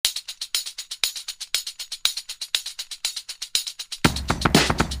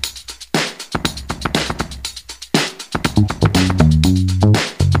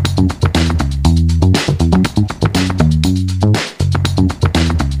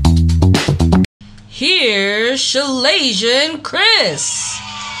Here's Shalasian Chris.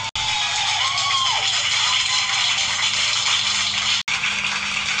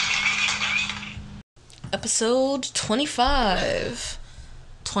 Episode 25.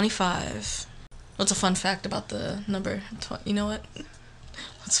 25. What's a fun fact about the number? You know what?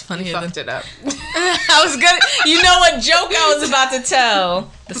 What's funny? You fucked it up. I was gonna. You know what joke I was about to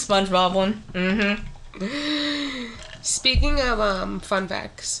tell? The SpongeBob one. Mm-hmm. Speaking of fun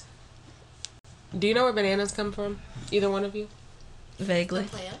facts, do you know where bananas come from? Either one of you? Vaguely. A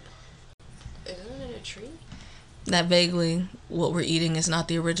plant? Isn't it a tree? That vaguely what we're eating is not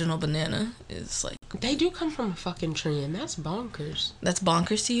the original banana. It's like They do come from a fucking tree, and that's bonkers. that's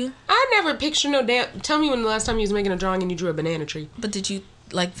bonkers to you. I never picture no damn. Tell me when the last time you was making a drawing and you drew a banana tree. But did you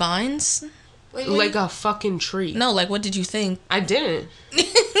like vines? Wait, Like a fucking tree. No, like what did you think? I didn't.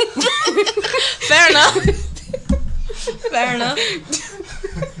 Fair enough. Fair enough.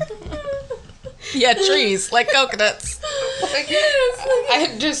 Yeah, trees like coconuts.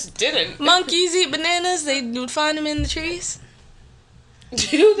 I just didn't. Monkeys eat bananas. They would find them in the trees.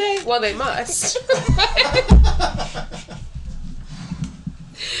 Do they? Well, they must.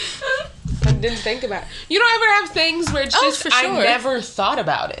 I didn't think about it. You don't ever have things where it's just, for sure. I never thought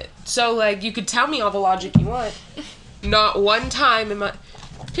about it. So, like, you could tell me all the logic you want. Not one time in my...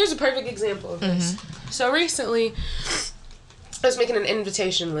 Here's a perfect example of this. So, recently, I was making an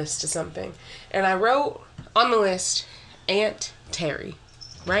invitation list to something. And I wrote on the list, Aunt Terry.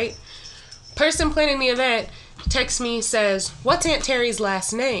 Right? Person planning the event texts me, says, "What's Aunt Terry's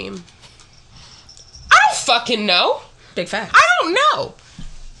last name?" I don't fucking know. Big fact. I don't know.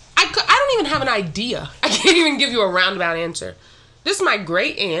 I don't even have an idea. I can't even give you a roundabout answer. This is my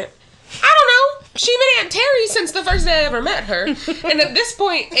great aunt. I don't know. She's been Aunt Terry since the first day I ever met her. And at this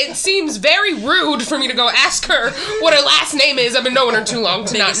point, it seems very rude for me to go ask her what her last name is. I've been knowing her too long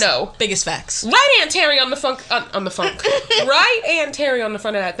to not know. Biggest facts. Write Aunt Terry on the funk. Write Aunt Terry on the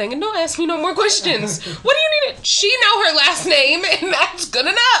front of that thing and don't ask me no more questions. What do you need? She know her last name and that's good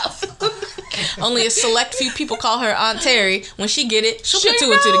enough. Only a select few people call her Aunt Terry. When she get it, she'll She put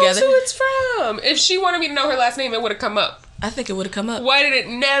two and two knows together. who it's from. If she wanted me to know her last name, it would have come up. I think it would have come up. Why did it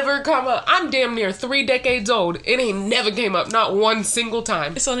never come up? I'm damn near 3 decades old. It ain't never came up. Not one single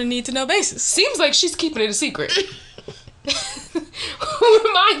time. It's on a need-to-know basis. Seems like she's keeping it a secret. Who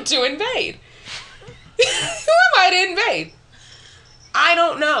am I to invade? Who am I to invade? I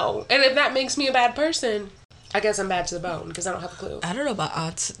don't know. And if that makes me a bad person, I guess I'm bad to the bone because I don't have a clue. I don't know about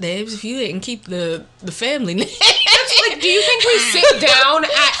aunts, names. If you didn't keep the family name. That's like, do you think we sit down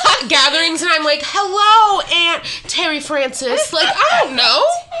at gatherings and I'm like, "Hello, Aunt Terry Francis"? Like, I don't know.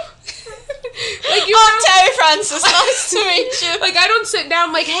 Like, you Aunt Terry Francis, nice to meet you. Like, I don't sit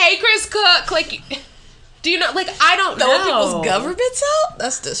down like, "Hey, Chris Cook." Like, do you know? Like, I don't know. Throwing people's governments out?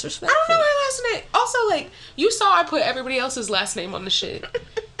 That's disrespectful. I don't know her last name. Also, like, you saw I put everybody else's last name on the shit.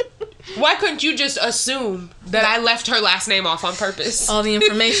 Why couldn't you just assume that I left her last name off on purpose? All the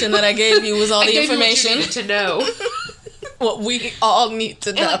information that I gave you was all the information. You what you needed to know. What we all need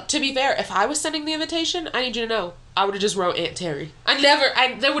to know. And, like, to be fair, if I was sending the invitation, I need you to know, I would have just wrote Aunt Terry.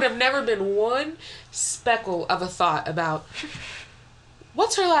 There would have never been one speckle of a thought about,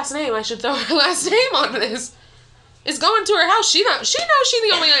 what's her last name? I should throw her last name on this. It's going to her house. She knows she's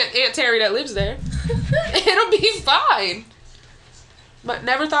the only Aunt Terry that lives there. It'll be fine. But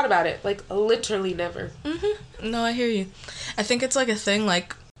never thought about it. Like, literally never. Mm-hmm. No, I hear you. I think it's like a thing,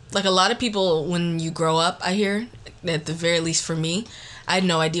 like a lot of people, when you grow up, I hear, at the very least for me, I had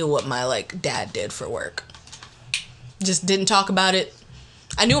no idea what my, like, dad did for work. Just didn't talk about it.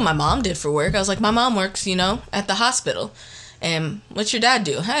 I knew what my mom did for work. I was like, my mom works, at the hospital. And what's your dad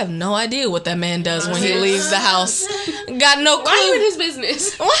do? I have no idea what that man does when he leaves the house. Got no clue. Why are you in his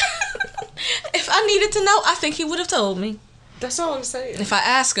business? If I needed to know, I think he would have told me. That's all I'm saying. If I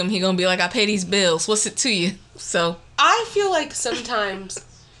ask him, he gonna be like, I pay these bills. What's it to you? So I feel like sometimes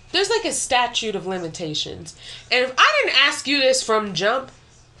there's like a statute of limitations. And if I didn't ask you this from jump,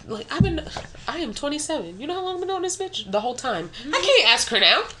 like I am 27. You know how long I've been knowing this bitch? The whole time. I can't ask her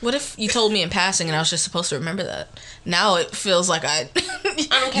now. what if you told me in passing and I was just supposed to remember that? Now it feels like I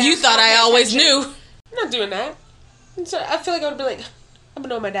don't care. you thought I always knew. I'm not doing that. And so I feel like I would be like, I've been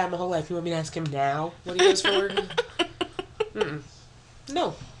knowing my dad my whole life. You want me to ask him now what he does for work?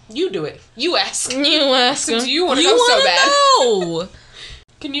 No, you do it. You ask. You ask him. Since you want to know so bad. Know.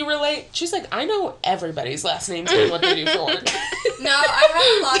 Can you relate? She's like, I know everybody's last names and what they do for work. No, I have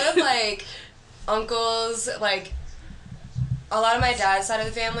a lot of, like, uncles, like, a lot of my dad's side of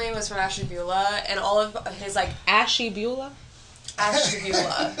the family was from Ashtabula, and all of his, like... Ashtabula?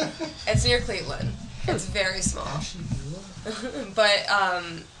 Ashtabula. It's near Cleveland. It's very small. But,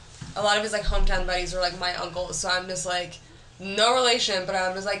 a lot of his like hometown buddies were like my uncles, so I'm just like no relation, but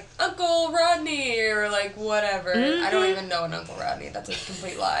I'm just like Uncle Rodney or like whatever. I don't even know an Uncle Rodney. That's a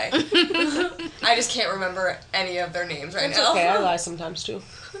complete lie. I just can't remember any of their names right now. Okay, I lie sometimes too.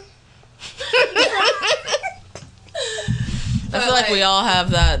 I feel like we all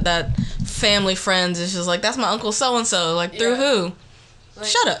have that family friends. It's just like, that's my uncle so and so. Like, through who? Like,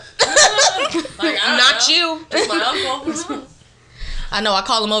 Shut up. like, I don't Not know. you. Just my uncle. I know. I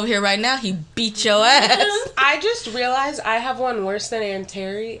call him over here right now. He beat your ass. I just realized I have one worse than Aunt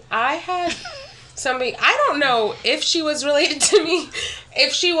Terry. I had somebody, I don't know if she was related to me.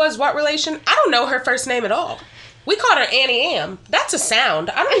 If she was what relation, I don't know her first name at all. We called her Annie Am. That's a sound.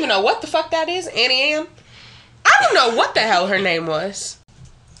 I don't even know what the fuck that is. Annie Am. I don't know what the hell her name was.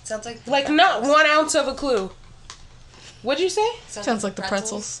 Sounds like Like, not 1 ounce of a clue. What'd you say? Sounds like the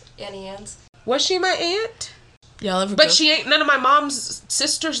pretzels. Annie Ann's. Was she my aunt? Y'all ever But go, she ain't none of my mom's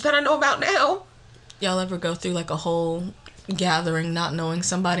sisters that I know about now. y'all ever go through like a whole gathering not knowing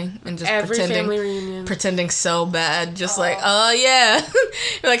somebody and just Every family reunion. pretending so bad, just like, oh yeah,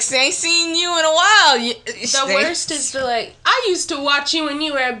 you're like, ain't seen you in a while. The worst is to like, I used to watch you when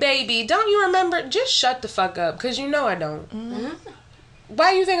you were a baby. Don't you remember? Just shut the fuck up, because you know I don't. Mm-hmm.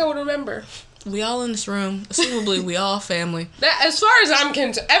 Why do you think I would remember? We all in this room, assumably we all family. That, as far as I'm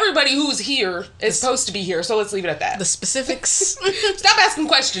concerned, everybody who's here is supposed to be here, so let's leave it at that. The specifics. Stop asking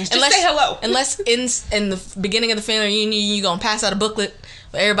questions. Just say hello. Unless in the beginning of the family reunion, you gonna pass out a booklet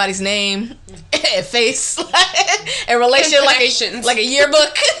with everybody's name and face and relation, And like a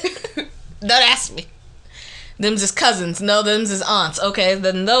yearbook. Don't ask me. Them's his cousins. No, them's his aunts. Okay,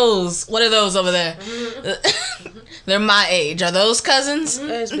 then those. What are those over there? They're my age. Are those cousins?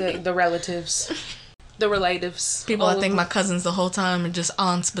 It's like the relatives. The relatives. People, All I think of my them. cousins the whole time are just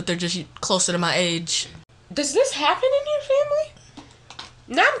aunts, but they're just closer to my age. Does this happen in your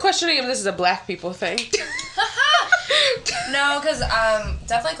family? Now I'm questioning if this is a black people thing. No, because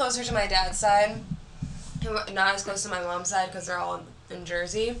definitely closer to my dad's side. Not as close to my mom's side because they're all in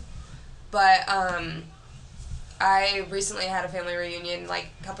Jersey. But I recently had a family reunion like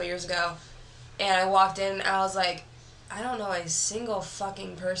a couple years ago, and I walked in and I was like, I don't know a single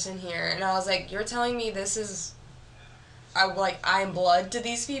fucking person here. And I was like, you're telling me this is, I'm blood to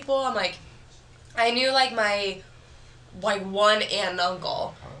these people? I'm like, I knew like my, like one aunt and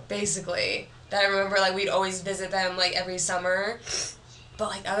uncle, basically, that I remember like we'd always visit them like every summer.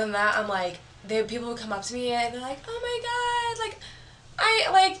 But like other than that, I'm like, people would come up to me and they're like, oh my god,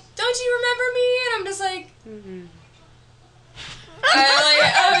 like, don't you remember me? And I'm just like,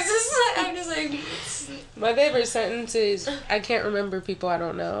 I'm just like, My favorite sentence is, I can't remember people I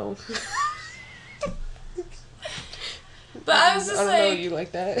don't know. but I was just I don't know like, you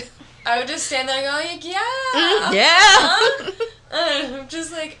like that. I would just stand there and go like, yeah. Yeah. And I'm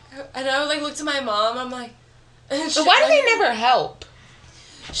just like, and I would like look to my mom, I'm like, So why do they never help?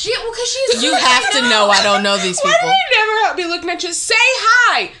 Well, because she's You have to know I don't know these Why do people. they never help me looking at you? Say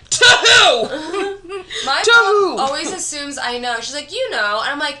hi! To who? My To mom who? always assumes I know. She's like, you know. And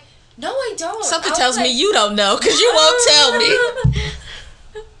I'm like, no, I don't. Something I was tells me like- you don't know because you won't tell me.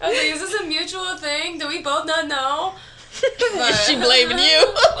 I was like, is this a mutual thing? Do we both not know? Is she blaming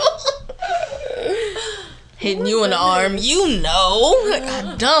you? Hitting you in the arm. You know. Like,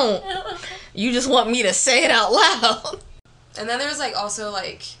 I don't. You just want me to say it out loud. And then there's like also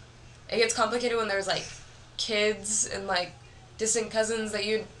like, it gets complicated when there's like kids and like distant cousins that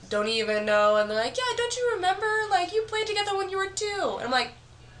you don't even know, and they're like, yeah, don't you remember? Like, you played together when you were 2. And I'm like,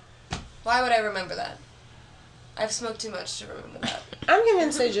 why would I remember that? I've smoked too much to remember that. I'm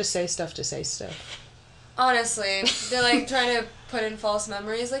convinced they just say stuff to say stuff. Honestly, they're like trying to put in false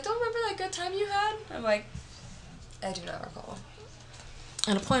memories. Like, don't remember that good time you had? I'm like, I do not recall.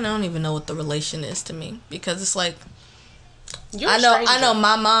 At a point, I don't even know what the relation is to me because it's like You're a I stranger. know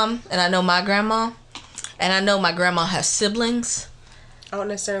my mom and I know my grandma, and I know my grandma has siblings, I don't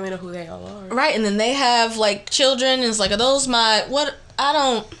necessarily know who they all are. right? And then they have like children, and it's like, are those my what? I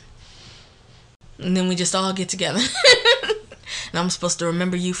don't. And then we just all get together, and I'm supposed to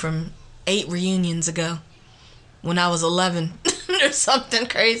remember you from 8 reunions ago, when I was 11, or something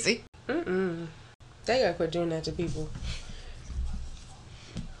crazy. They gotta quit doing that to people.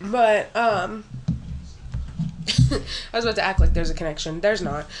 But, I was about to act like there's a connection. There's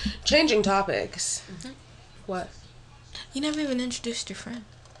not. Changing topics. What? You never even introduced your friend.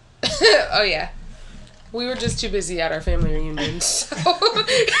 Oh, yeah. We were just too busy at our family reunion, so...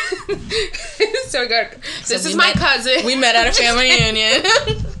 so we got... This is my cousin. We met at a family reunion.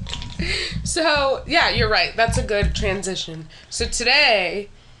 So, yeah, you're right. That's a good transition. So today,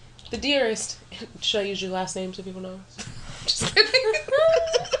 the dearest... Should I use your last name so people know? Just kidding.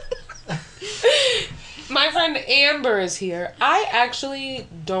 friend Amber is here. I actually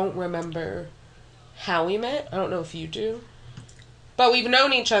don't remember how we met. I don't know if you do. But we've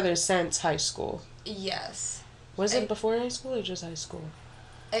known each other since high school. Yes. Was it before high school or just high school?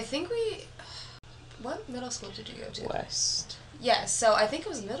 I think we... What middle school did you go to? West. Yes, so I think it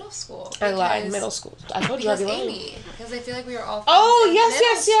was middle school. I lied. Middle school. I told you I'd be lying. Amy. Because I feel like we were all friends Oh, in yes, middle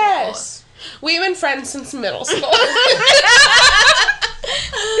yes, school. yes. We've been friends since middle school.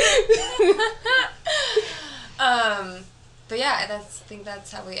 But yeah, I think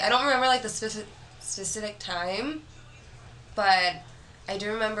that's how we... I don't remember, like, the specific time, but I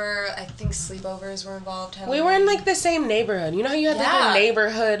do remember, I think sleepovers were involved heavily. We were in, like, the same neighborhood. You know how you had, like,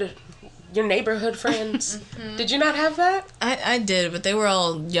 your neighborhood friends? Mm-hmm. Did you not have that? I did, but they were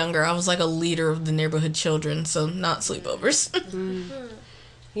all younger. I was like a leader of the neighborhood children, so not sleepovers.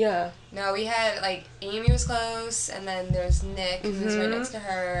 Yeah. No, we had, like, Amy was close, and then there's Nick, who was right next to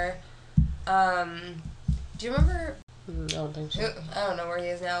her. Do you remember... I don't think so. I don't know where he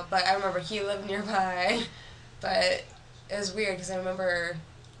is now, but I remember he lived nearby. But it was weird, because I remember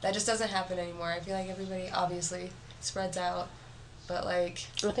that just doesn't happen anymore. I feel like everybody obviously spreads out. But, like...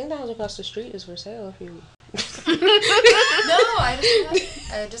 I think the house across the street is for sale if you... No, I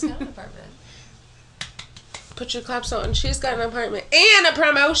just got an apartment. Put your claps on. She's got an apartment and a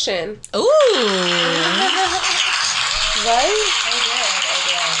promotion. Ooh. Right? I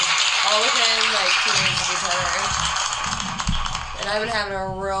did. All within, like, 2 minutes of each other. And I've been having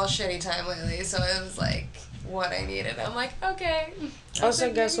a real shitty time lately, so it was, like, what I needed. I'm like, okay.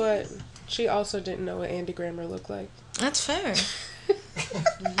 Also, guess what? She also didn't know what Andy Grammer looked like. That's fair.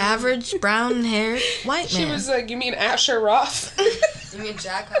 Average brown-haired white man. She was like, you mean Asher Roth? You mean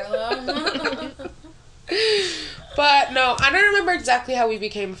Jack Harlow? But no, I don't remember exactly how we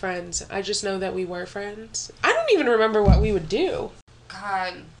became friends. I just know that we were friends. I don't even remember what we would do.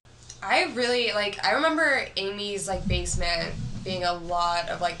 God, I really, like, I remember Amy's, like, basement being a lot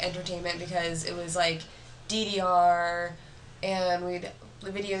of, like, entertainment because it was, like, DDR and we'd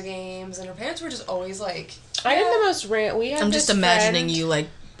play video games and her parents were just always, like... I am the most we had I'm this just imagining friend. you, like,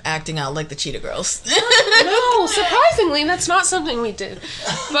 acting out like the Cheetah Girls. No, surprisingly, that's not something we did.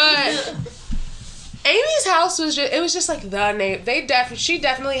 But... Amy's house was just like the name. She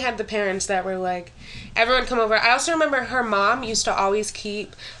definitely had the parents that were like, everyone come over. I also remember her mom used to always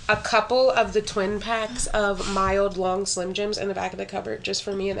keep a couple of the twin packs of mild long Slim Jims in the back of the cupboard just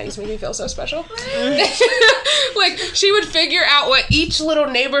for me, and that used to make me feel so special. Like, she would figure out what each little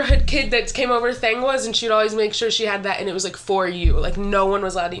neighborhood kid that came over thing was, and she'd always make sure she had that, and it was like for you. Like, no one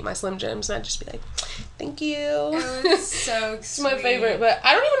was allowed to eat my Slim Jims, and I'd just be like, thank you. It was so It's my favorite, but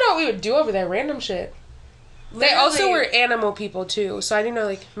I don't even know what we would do over there. Random shit. Literally. They also were animal people, too. So I didn't know,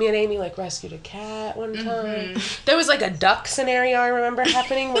 like, me and Amy, like, rescued a cat one time. There was, like, a duck scenario I remember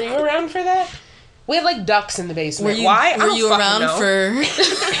happening. Were you around for that? We had, like, ducks in the basement. Why? Were you around for...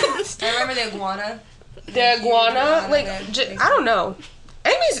 I remember the iguana. The iguana? Like, I don't know.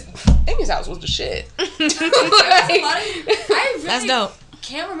 Amy's house was the shit. I really That's dope.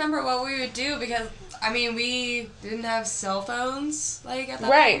 can't remember what we would do because, I mean, we didn't have cell phones, like, at that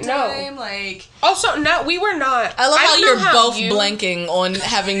Right, time. Like, Also, no, we were not. I love how don't you're know both you- blanking on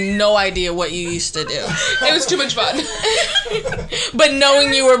having no idea what you used to do. It was too much fun. But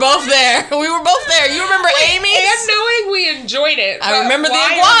knowing you were both there. We were both there. You remember Amy? And knowing we enjoyed it. I remember the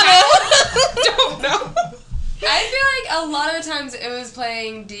iguana. iguana. Don't know. I feel like a lot of the times it was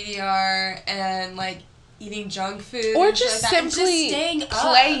playing DDR and, like, eating junk food. Or and shit just like that, and simply staying up.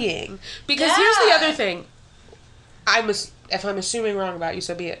 playing. Because here's the Yeah. other thing. If I'm assuming wrong about you,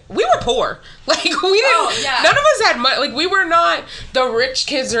 so be it. We were poor. Like, we didn't... None of us had money. Like, we were not the rich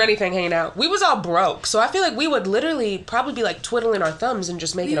kids or anything hanging out. We was all broke. So I feel like we would literally probably be, like, twiddling our thumbs and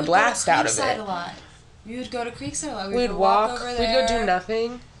just making a blast out of it. A lot. We would go to Creekside a lot. We'd go walk. over We'd there. go do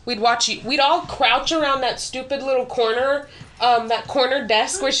nothing. We'd watch you. We'd all crouch around that stupid little corner, that corner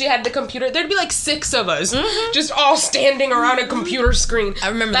desk where she had the computer. There'd be like 6 of us, just all standing around a computer screen. I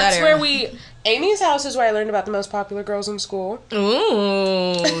remember That's that era. where Amy's house is where I learned about the most popular girls in school.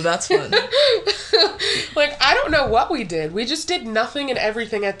 Ooh, that's fun. Like, I don't know what we did. We just did nothing and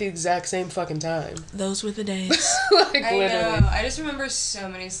everything at the exact same fucking time. Those were the days. Like, I literally. know. I just remember so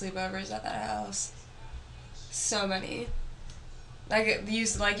many sleepovers at that house. So many. Like you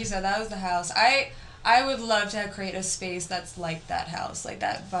said, that was the house. I would love to create a space that's like that house, like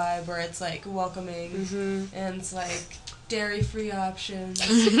that vibe where it's like welcoming and it's like dairy-free options,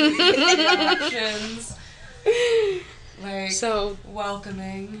 vegan options, like So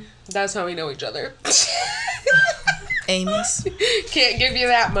welcoming. that's how we know each other. Amy's. Can't give you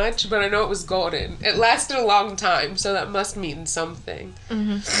that much, but I know it was golden. It lasted a long time, so that must mean something.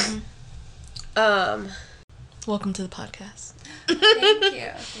 Welcome to the podcast.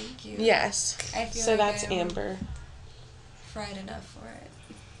 Thank you. Yes. I feel So like that's I'm Amber. fried enough for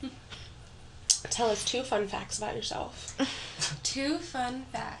it. Tell us 2 fun facts about yourself. 2 fun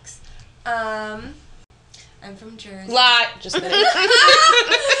facts. I'm from Jersey. Lie. Just kidding.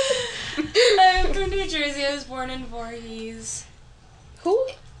 I'm from New Jersey. I was born in Voorhees. Who?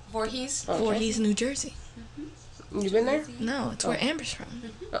 Voorhees? Okay. Voorhees, New Jersey. You been there? No, it's where Amber's from.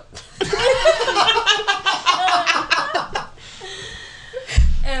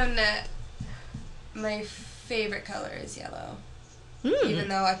 And my favorite color is yellow. Even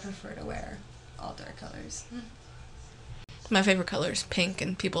though I prefer to wear all dark colors. My favorite color is pink,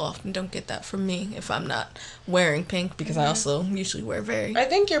 and people often don't get that from me if I'm not wearing pink, because I also usually wear very... I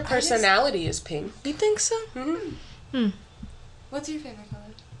think your personality is pink. You think so? What's your favorite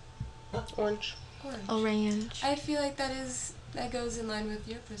color? Orange. Orange. Orange. I feel like that goes in line with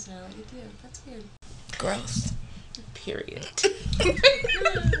your personality too. That's weird. Gross. Period.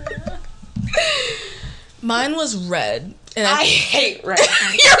 Mine was red. And I hate red.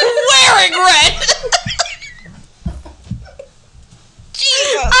 You're wearing red!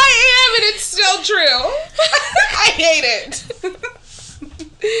 Jesus! I am, and it's still true. I hate it.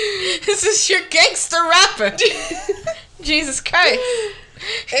 This is your gangster rapper. Jesus Christ.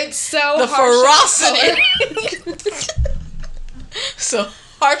 It's so The harsh of a ferocity. So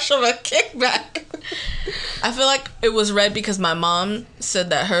harsh of a kickback. I feel like it was red because my mom said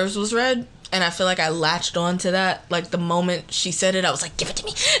that hers was red, and I feel like I latched on to that. Like, the moment she said it, I was like, give it to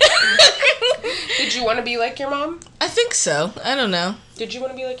me. Did you want to be like your mom? I think so. I don't know. Did you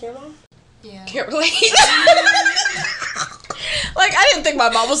want to be like your mom? Yeah. Can't relate. Like, I didn't think my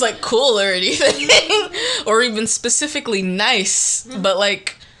mom was, like, cool or anything. Or even specifically nice. But,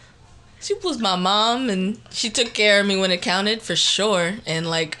 like, she was my mom, and she took care of me when it counted, for sure. And,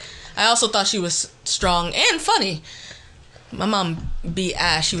 like, I also thought she was strong and funny. My mom beat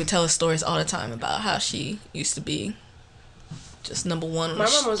ass. She would tell us stories all the time about how she used to be just number one. My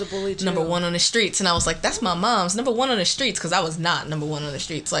mom was a bully too. Number one on the streets. And I was like, that's my mom's number one on the streets, because I was not number one on the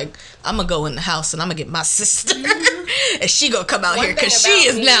streets. Like, I'm going to go in the house and I'm going to get my sister. And she going to come out here because she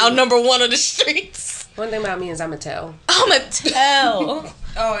is now number one on the streets. One thing about me is I'm a tell. I'm a tell.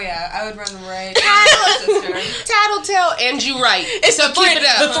 Oh yeah, I would run right. Tattletale and you right. It's So the keep three, it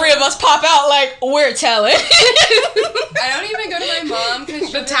up. the three of us pop out like, we're telling. I don't even go to my mom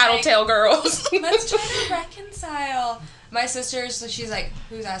because The Tattletale girls. Let's try to reconcile. My sister, so she's like,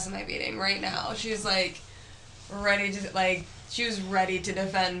 whose ass am I beating right now? She's like, she was ready to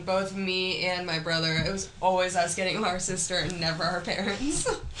defend both me and my brother. It was always us getting our sister and never our parents.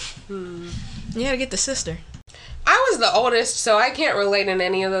 You gotta get the sister. I was the oldest, so I can't relate in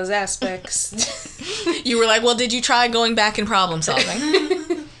any of those aspects. You were like, well, did you try going back and problem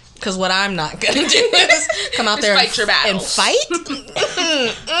solving? Because what I'm not gonna do is come out there fight your and battles. fight.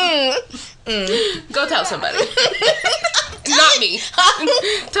 Go tell somebody. Not me.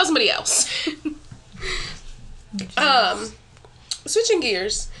 Tell somebody else. Switching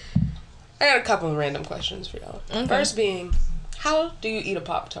gears, I got a couple of random questions for y'all. Okay. First being, how do you eat a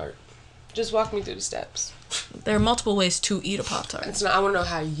Pop-Tart? Just walk me through the steps. There are multiple ways to eat a Pop-Tart. It's not. I want to know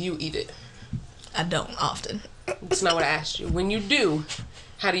how you eat it. I don't often. That's not what I asked you. When you do,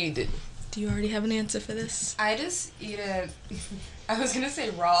 how do you eat it? Do you already have an answer for this? I just eat it. I was gonna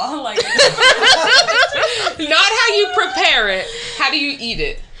say raw, like. Not how you prepare it. How do you eat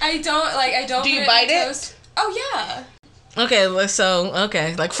it? I don't. Do you put bite in it? toast. Oh yeah. Okay,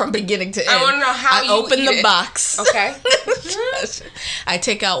 like from beginning to end. I want to know how you open eat the it. box. Okay. I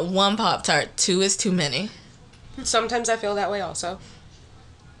take out 1 Pop-Tart. 2 is too many. Sometimes I feel that way also.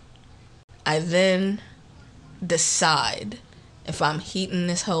 I then decide if I'm heating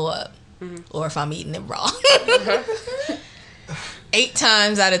this hoe up or if I'm eating it raw. 8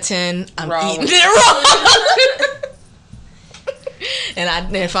 times out of 10, I'm Raw. eating it raw.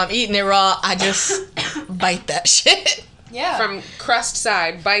 And if I'm eating it raw, I just bite that shit. Yeah. From crust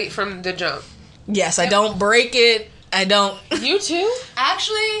side, bite from the jump. Yes, I don't break it. I don't. You too?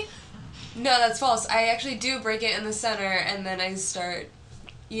 Actually, no, that's false. I actually do break it in the center, and then I start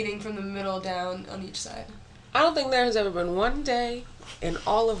eating from the middle down on each side. I don't think there has ever been one day in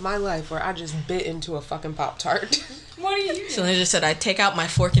all of my life where I just bit into a fucking Pop-Tart. What are you doing? So I just said I take out my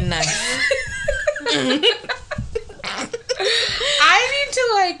fork and knife. I need to,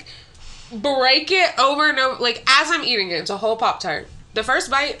 break it over and over. Like, as I'm eating it, it's a whole Pop-Tart. The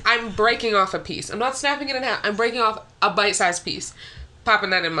first bite, I'm breaking off a piece. I'm not snapping it in half. I'm breaking off a bite-sized piece.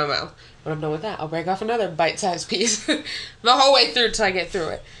 Popping that in my mouth. When I'm done with that, I'll break off another bite-sized piece. The whole way through till I get through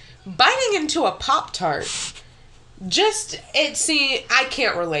it. Biting into a Pop-Tart I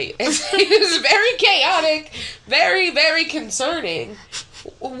can't relate. It's very chaotic, very, very concerning.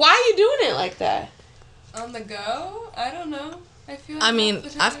 Why are you doing it like that? On the go? I don't know. I feel like I mean,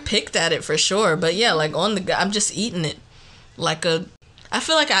 I've picked at it for sure, but yeah, like on the go, I'm just eating it like a. I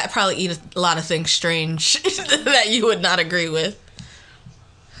feel like I probably eat a lot of things strange that you would not agree with.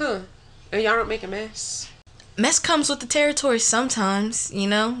 Huh. And y'all don't make a mess? Mess comes with the territory sometimes, you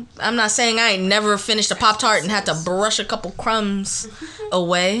know? I'm not saying I ain't never finished a Pop-Tart and had to brush a couple crumbs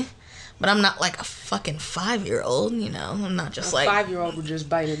away. But I'm not like a fucking 5-year-old, you know? I'm not just like... 5-year-old would just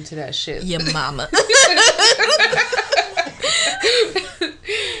bite into that shit. Your mama.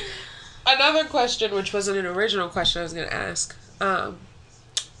 Another question, which wasn't an original question I was going to ask.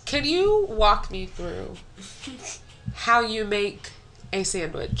 Can you walk me through how you make a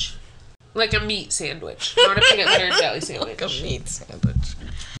sandwich? Like a meat sandwich, not a peanut butter and jelly sandwich. Like a meat sandwich.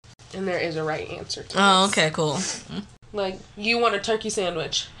 And there is a right answer to Oh, this. okay, cool. Like, you want a turkey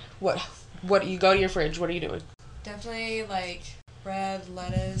sandwich. What you go to your fridge, what are you doing? Definitely like bread,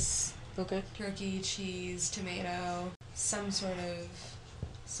 lettuce, Okay. turkey, cheese, tomato, some sort of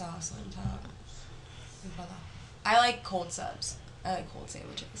sauce on top. And voila. I like cold subs. I like cold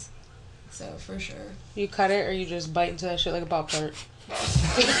sandwiches. So, for sure. You cut it or you just bite into that shit like a Pop-Tart?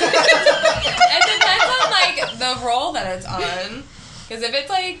 It depends on, like, the roll that it's on. Because if it's,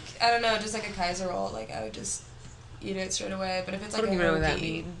 like, I don't know, just like a Kaiser roll, like, I would just eat it straight away. But if it's, like, I don't a even know what that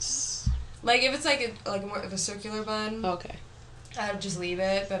hoagie- means. Like, if it's, like, more of a circular bun, Okay. I would just leave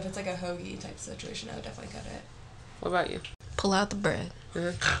it. But if it's, like, a hoagie type situation, I would definitely cut it. What about you? Pull out the bread.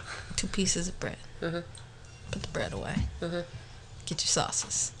 Uh-huh. 2 pieces of bread. Uh-huh. Put the bread away. Uh-huh. Get your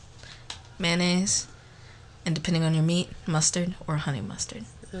sauces. Mayonnaise. And depending on your meat, mustard or honey mustard.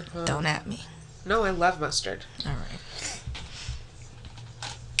 Uh-huh. Don't at me. No, I love mustard. All right.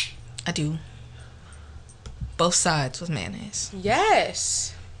 I do both sides with mayonnaise.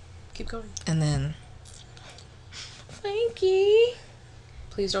 Yes. Keep going. And then Frankie.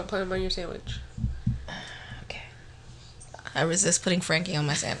 Please don't put them on your sandwich. okay. I resist putting Frankie on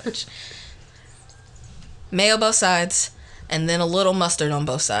my sandwich. Mayo both sides, and then a little mustard on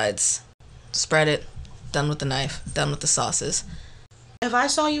both sides. Spread it. Done with the knife. Done with the sauces. If I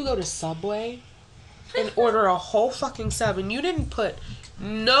saw you go to Subway and order a whole fucking sub and you didn't put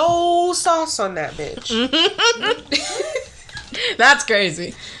no sauce on that bitch. That's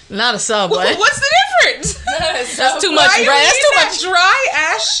crazy. Not a Subway. What's the difference? That's too much Why bread. are you That's eating too that much. dry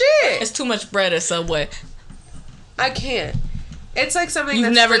ass shit. It's too much bread at Subway. I can't. It's like something You've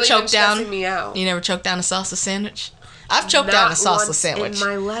that's never really choked been down. stressing me out. You never choked down a salsa sandwich. I've choked down a Not salsa once sandwich. in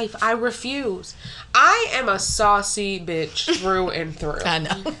my life. I refuse. I am a saucy bitch through and through. I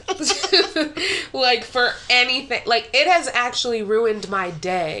know. Like, for anything. Like, it has actually ruined my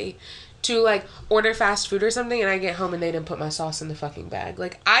day to, like, order fast food or something and I get home and they didn't put my sauce in the fucking bag.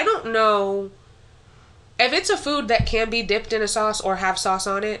 Like, I don't know. If it's a food that can be dipped in a sauce or have sauce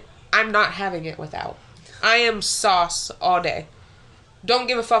on it, I'm not having it without. I am sauce all day. Don't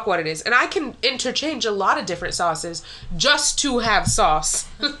give a fuck what it is. And I can interchange a lot of different sauces just to have sauce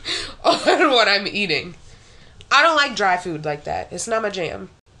on what I'm eating. I don't like dry food like that. It's not my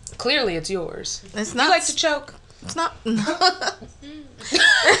jam. Clearly, it's yours. It's You not. like to choke. It's not.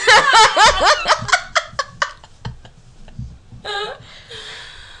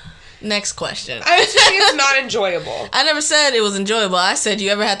 Next question. I think it's not enjoyable. I never said it was enjoyable. I said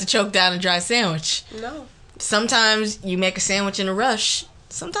you ever had to choke down a dry sandwich. No. Sometimes you make a sandwich in a rush.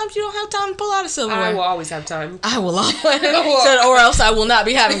 Sometimes you don't have time to pull out a silverware. I will always have time. I will always. Said, or else I will not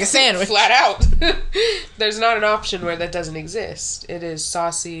be having a sandwich. Flat out. There's not an option where that doesn't exist. It is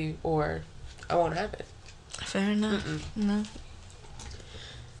saucy or I won't have it. Fair enough. No.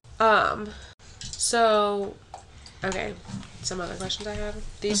 So, okay. Some other questions I have.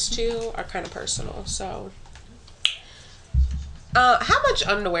 These two are kind of personal. So, how much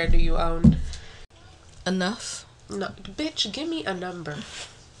underwear do you own? Enough. No, bitch, give me a number.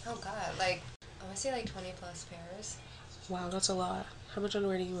 Oh, God. Like, I want to say, like, 20 plus pairs. Wow, that's a lot. How much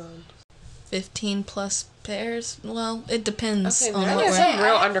underwear do you own? 15 plus pairs. Well, it depends Okay, on I what guess we're. I'm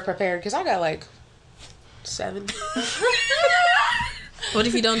real underprepared because I got like 7. What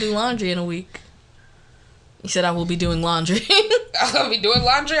if you don't do laundry in a week? You said I will be doing laundry. I'll be doing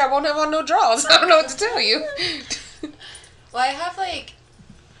laundry. I won't have on no drawers. I don't know what to tell you. Well, I have, like,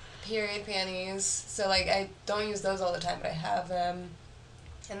 period panties. So, like, I don't use those all the time, but I have them.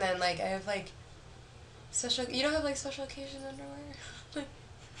 And then, like, I have, like, special... You don't have, like, special occasion underwear?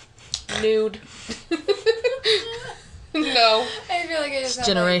 Nude. No. I feel like I just This have,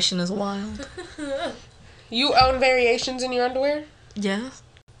 generation is wild. like... You own variations in your underwear? Yeah.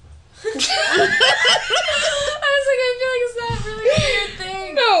 I was like,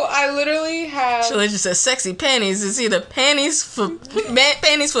 I literally have. So it just says sexy panties. It's either panties for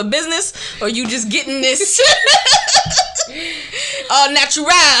business, or you just getting this all natural.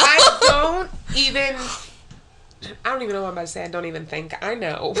 I don't even know what I'm about to say. I don't even think I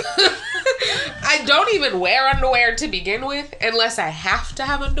know. I don't even wear underwear to begin with unless I have to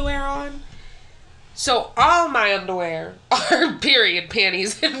have underwear on. So all my underwear are period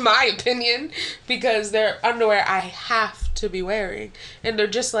panties, in my opinion, because they're underwear I have to be wearing. And they're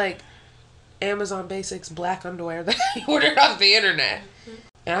just like Amazon Basics black underwear that I ordered off the internet.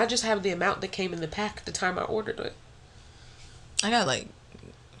 And I just have the amount that came in the pack at the time I ordered it. I got like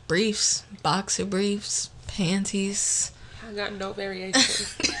briefs, boxer briefs, panties. I got no variation.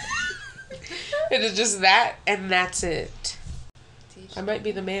 It is just that, and that's it. I might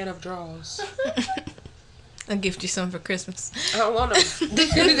be the man of draws. I'll gift you some for Christmas. I don't want them.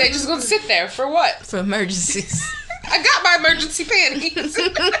 They just gonna sit there for what? For emergencies. I got my emergency panties.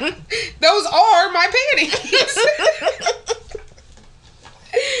 Those are my panties.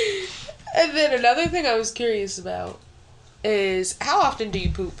 And then another thing I was curious about is how often do you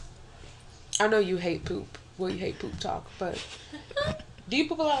poop? I know you hate poop. Well, you hate poop talk, but do you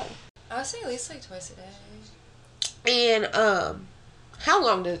poop a lot? I would say at least like twice a day. And how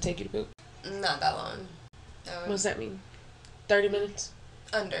long did it take you to poop? Not that long. What does that mean? 30 minutes?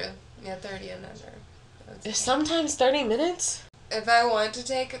 Under. Yeah, 30 and under. Sometimes 30 minutes? If I want to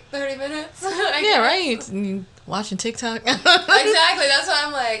take 30 minutes. I Yeah, guess. right. You watching TikTok. Exactly. That's why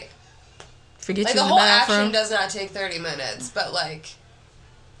I'm like. Forget Like you the in whole the bathroom. action does not take 30 minutes, but like,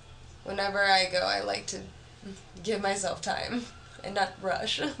 whenever I go, I like to give myself time and not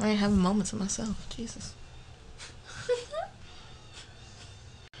rush. I ain't having moments of myself. Jesus.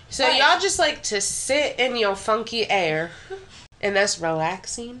 So y'all just like to sit in your funky air, and that's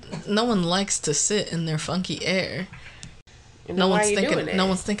relaxing? No one likes to sit in their funky air. And No then why one's you thinking. doing it? No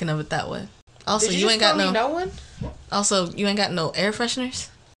one's thinking of it that way. Also, Did you ain't got just no. call me one? Also, you ain't got no air fresheners.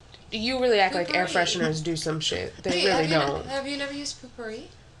 You really act like air Poopery. fresheners do some shit. They Wait, really have don't. Have you never used Poopery?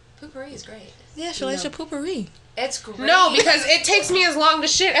 Poopery is great. Yeah, she'll let your poopery. It's great. No, because it takes me as long to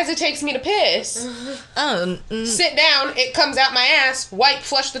shit as it takes me to piss. Oh, Sit down, it comes out my ass, wipe,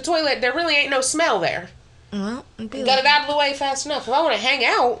 flush the toilet, there really ain't no smell there. well, it'd be Got like- it out of the way fast enough. If I want to hang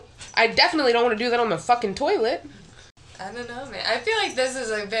out, I definitely don't want to do that on the fucking toilet. I don't know, man. I feel like this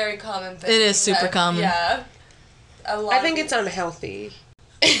is a very common thing. It is super common. Yeah. A lot I think of it's unhealthy.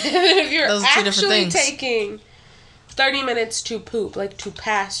 If you're Those are two different actually things. taking 30 minutes to poop, like to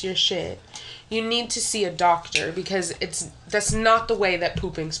pass your shit, you need to see a doctor because that's not the way that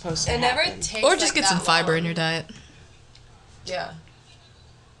pooping's supposed to It happen. never takes. Or just like, get some that fiber in long. your diet. Yeah.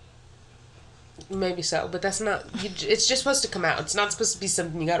 Maybe so, but that's not. It's just supposed to come out. It's not supposed to be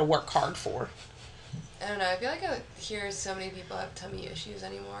something you got to work hard for. I don't know. I feel like I hear so many people have tummy issues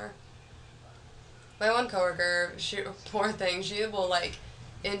anymore. My one coworker, poor thing, she will like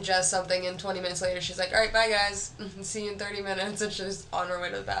ingest something and 20 minutes later she's like, all right, bye guys, see you in 30 minutes, and she's on her way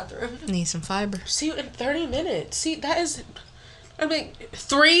to the bathroom. Need some fiber. See you in 30 minutes. See, that is. I'm like,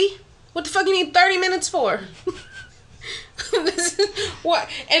 3? What the fuck you need 30 minutes for? This is, what?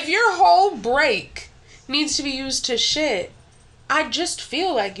 If your whole break needs to be used to shit, I just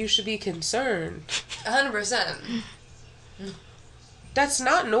feel like you should be concerned. 100%. That's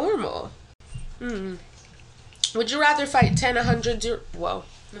not normal. Would you rather fight 10 Whoa.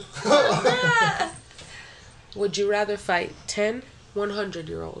 Would you rather fight 10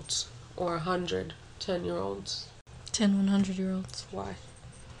 100-year-olds or 100 10-year-olds? 10 100-year-olds. Why?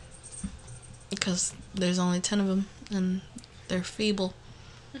 Because there's only 10 of them, and they're feeble.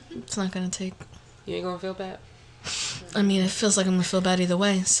 It's not going to take... You ain't gonna feel bad? I mean, it feels like I'm going to feel bad either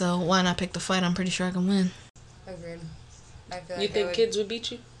way, so why not pick the fight? I'm pretty sure I can win. Agreed. I feel You like think kids would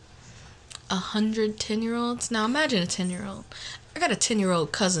beat you? 100 10-year-olds? Now imagine a 10-year-old. I got a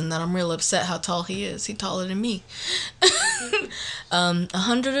 10-year-old cousin that I'm real upset how tall he is. He taller than me.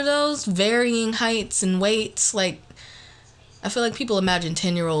 100 of those, varying heights and weights. Like, I feel like people imagine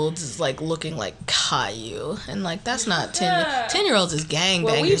 10-year-olds as like looking like Caillou, and like that's not 10-year-olds is gangbangers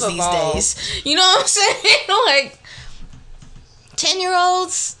Well, we've these evolved. days. You know what I'm saying? Like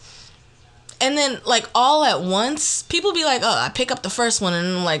 10-year-olds. And then, like, all at once, people be like, oh, I pick up the first one.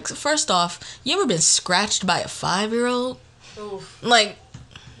 And I'm like, first off, you ever been scratched by a 5-year-old? Oof. Like,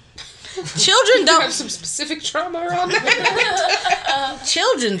 children You don't... have some specific trauma around that.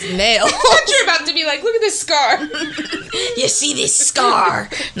 Children's nails. You're about to be like, look at this scar. You see this scar.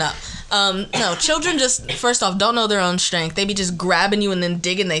 No, children just, first off, don't know their own strength. They be just grabbing you and then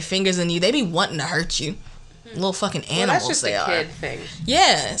digging their fingers in you. They be wanting to hurt you. Little fucking animals Well, that's just they a are. kid thing.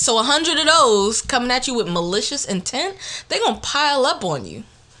 Yeah, so 100 of those coming at you with malicious intent, they gonna pile up on you.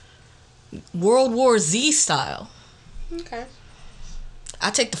 World War Z style. Okay. I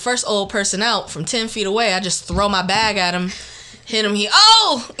take the first old person out from 10 feet away. I just throw my bag at him, hit him. He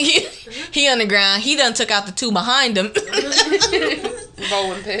on the ground. He done took out the two behind him.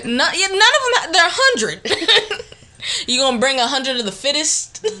 Bowling pit. None of them. They're 100. You gonna bring 100 of the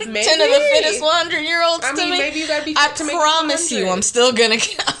fittest, Maybe. 10 of the fittest 100-year-olds to me? Maybe you gotta be. I fit to make promise you, 100.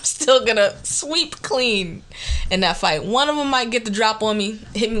 I'm still gonna sweep clean in that fight. One of them might get the drop on me,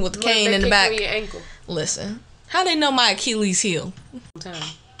 hit me with the What if cane they in the kick back. you in your ankle? Listen, how they know my Achilles heel? Time.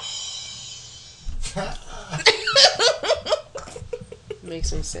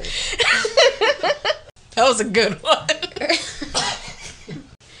 Makes me sick. That was a good one.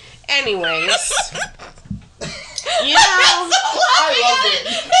 Anyways, you know,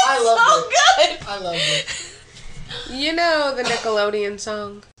 I loved it. you know the Nickelodeon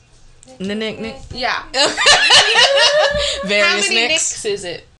song. Nick. Yeah. Various How many nicks. nicks is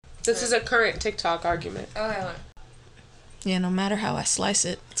it? This is a current TikTok argument. Okay, look. Yeah, no matter how I slice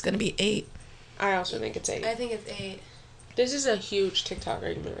it, it's gonna be 8. I also think it's 8. I think it's 8. This is a huge TikTok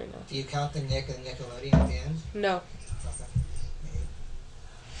argument right now. Do you count the Nick and Nickelodeon at the end? No. Okay.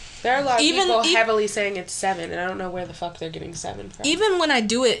 There are a lot of Even- people e- heavily saying it's 7, and I don't know where the fuck they're getting 7 from. Even when I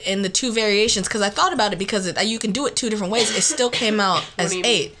do it in the 2 variations, because I thought about it because you can do it 2 different ways, it still came out as do you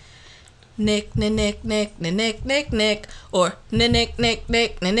 8. Nick, or Nick.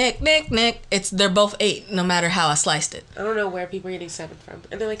 They're both 8, no matter how I sliced it. I don't know where people are getting 7 from.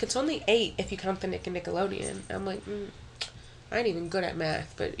 And they're like, it's only 8 if you count the Nick and Nickelodeon. I'm like, I ain't even good at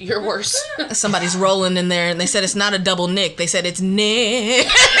math, but you're worse. Somebody's rolling in there, and they said it's not a double Nick. They said it's Nick.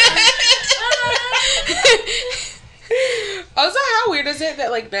 Also, how weird is it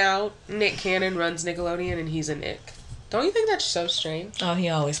that, like, now Nick Cannon runs Nickelodeon and he's a Nick? Don't you think that's so strange? Oh, he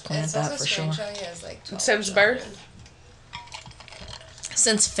always planned It's that also for sure. strange how he has like 12 Since children. birth?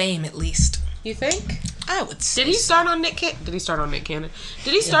 Since fame, at least. You think? I would say. Did he start on Nick Cannon? Did he start on Nick Cannon?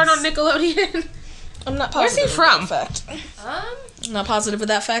 Did he start on Nickelodeon? I'm not Where's positive. he from? Of that fact. Um, I'm not positive of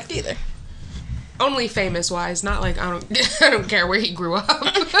that fact either. Only famous wise, not like I don't care where he grew up.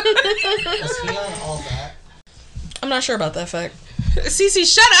 Was he on all that? I'm not sure about that fact. Cece,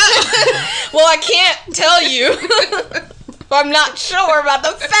 shut up! Well, I can't tell you. I'm not sure about the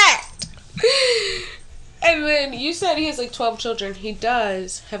fact. And then you said he has like 12 children. He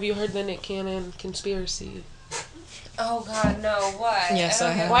does. Have you heard the Nick Cannon conspiracy? oh god, no, what? Yes, I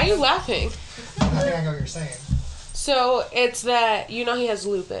don't have. know. Why are you laughing? I think I know what you're saying. So it's that, you know, he has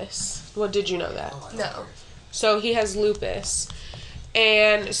lupus. Well, did you know that? Oh, I No. love her. So he has lupus.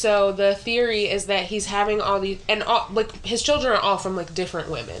 And so the theory is that he's having all these, and all, like, his children are all from, like, different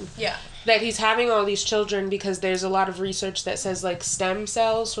women. Yeah. That he's having all these children because there's a lot of research that says, like, stem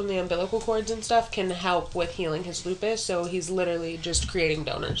cells from the umbilical cords and stuff can help with healing his lupus. So he's literally just creating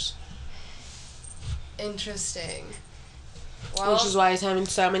donors. Interesting. Well, Which is why he's having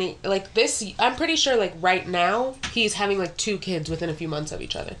so many, like, this, I'm pretty sure, like, right now, he's having, like, 2 kids within a few months of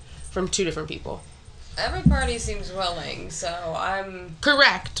each other. From 2 different people. every party seems willing, so I'm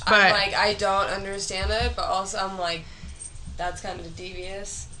Correct, but... I'm like, I don't understand it, but also I'm like, that's kind of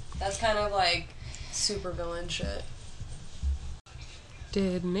devious. That's kind of like super villain shit.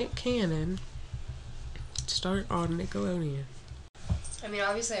 Did Nick Cannon start on Nickelodeon? I mean,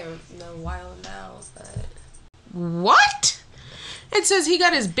 obviously I know Wild 'N Out, but What? It says he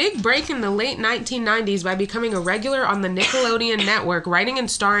got his big break in the late 1990s by becoming a regular on the Nickelodeon network, writing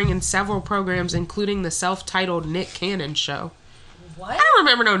and starring in several programs, including the self-titled Nick Cannon Show. what? I don't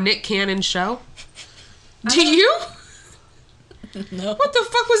remember no Nick Cannon Show. Do you? No. What the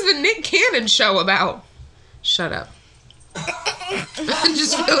fuck was the Nick Cannon Show about? Shut up. I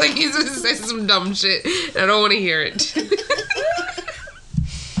just feel like he's gonna say some dumb shit. I don't want to hear it.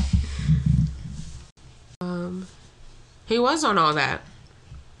 He was on all that.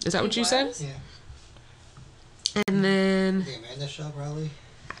 Is that what you said? was? Yeah. And then, The Amanda Show, probably.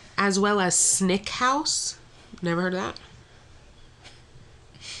 as well as Snick House. Never heard of that.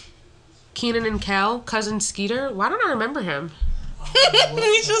 Keenan and Kel, Cousin Skeeter. Why don't I remember him?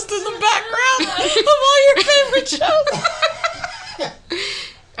 He's just in the background of all your favorite shows.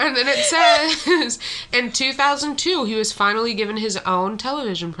 And then it says, in 2002, he was finally given his own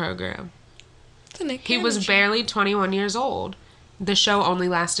television program. He was barely 21 years old. The show only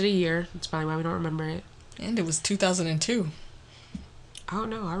lasted a year. That's probably why we don't remember it. And it was 2002. Oh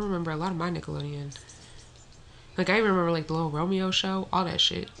no, I remember a lot of my Nickelodeon. Like, I remember, like, the Little Romeo show, all that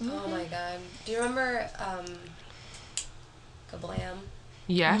shit. Oh my god. Do you remember Kablam?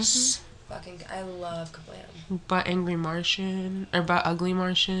 Yes. Fucking, I love Kablam. But Angry Martian, or But Ugly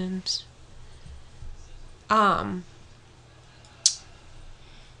Martians.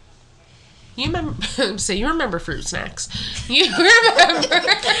 You remember? So you remember fruit snacks? You remember?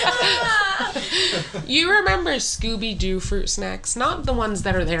 You remember Scooby-Doo fruit snacks? Not the ones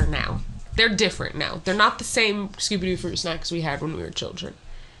that are there now. They're different now. They're not the same Scooby-Doo fruit snacks we had when we were children.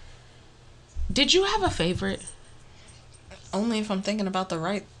 Did you have a favorite? Only if I'm thinking about the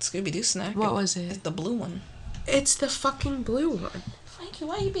right Scooby-Doo snack. What was it? It's the blue one. It's the fucking blue one. Frankie,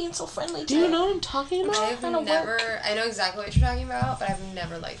 why are you being so friendly Do you know what I'm talking about? I've never. I know exactly what you're talking about, but I've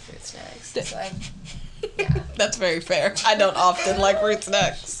never liked fruit snacks. So That's very fair. I don't often like fruit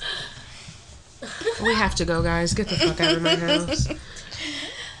snacks. We have to go, guys. Get the fuck out of my house.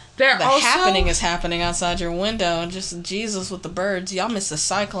 They're The also, happening is happening outside your window. Just Jesus with the birds. Y'all missed a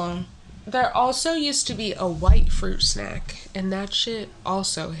cyclone. There also used to be a white fruit snack, and that shit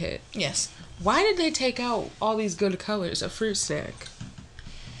also hit. Yes. Why did they take out all these good colors of fruit snack?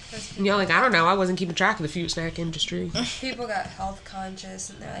 And you're like, I don't know. I wasn't keeping track of the fruit snack industry. people got health conscious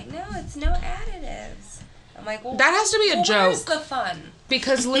and they're like, no, it's no additives. I'm like, well, That has to be a joke. Where's the fun?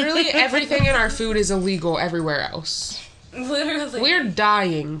 Because literally everything in our food is illegal everywhere else. Literally. We're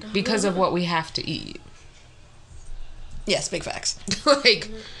dying because of what we have to eat. Yes, big facts. Like,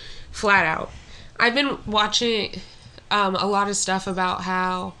 flat out. I've been watching a lot of stuff about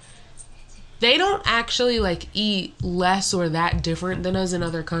how they don't actually, like, eat less or that different than us in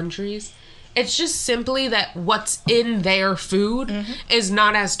other countries. It's just simply that what's in their food is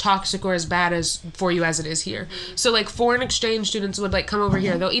not as toxic or as bad as for you as it is here. So, like, foreign exchange students would, like, come over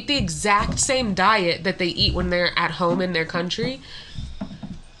here. They'll eat the exact same diet that they eat when they're at home in their country.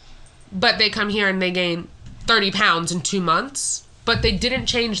 But they come here and they gain 30 pounds in 2 months. But they didn't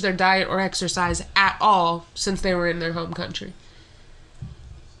change their diet or exercise at all since they were in their home country.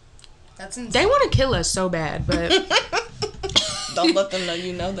 That's insane. They want to kill us so bad, but Don't let them know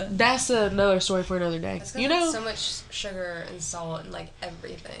you know that. that's another story for another day. That's 'cause You there's know, so much sugar and salt and like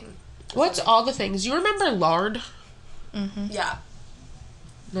everything. what's all the things? You remember lard? Yeah.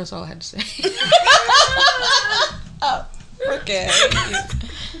 That's all I had to say. Oh, okay.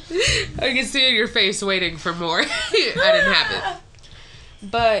 I can see in your face waiting for more. I didn't have it.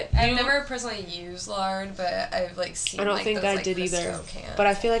 But I've never personally used lard, but I've like seen. I don't like, think those, I like, did either. Crisco cans. But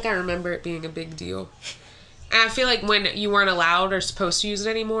I feel like I remember it being a big deal. And I feel like when you weren't allowed or supposed to use it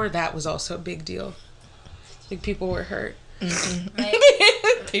anymore, that was also a big deal. Like, people were hurt.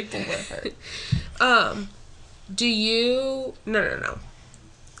 People were hurt. Do you... No.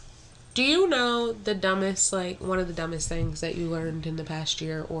 Do you know the dumbest, like, one of the dumbest things that you learned in the past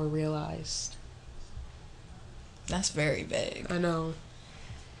year or realized? That's very vague. I know.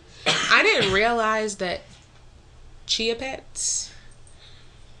 I didn't realize that chia pets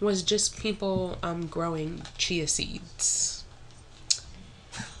was just people growing chia seeds.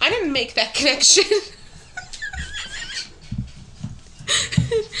 I didn't make that connection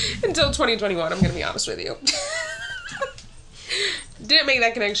until 2021, I'm going to be honest with you. Didn't make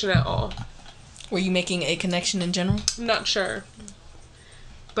that connection at all. Were you making a connection in general? I'm not sure.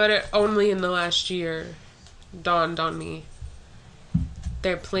 But it only in the last year dawned on me.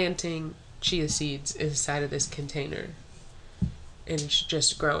 They're planting chia seeds inside of this container. And it's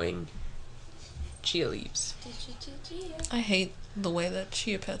just growing chia leaves. I hate the way that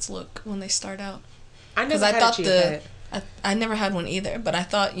chia pets look when they start out. I never I had thought a chia pet. I never had one either, but I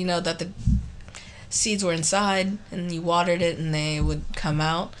thought, that the seeds were inside and you watered it and they would come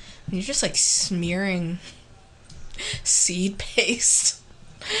out. And you're just like smearing seed paste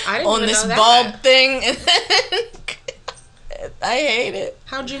I didn't on even this know that. bulb thing. And then I hate it.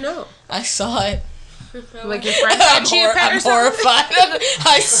 How'd you know? I saw it. Like your friend had chia pet or I'm something? horrified.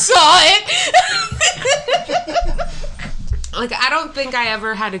 I saw it. Like, I don't think I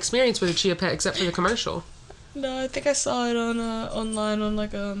ever had experience with a chia pet except for the commercial. No, I think I saw it on online on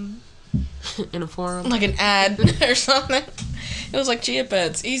like In a forum. like an ad or something. It was like chia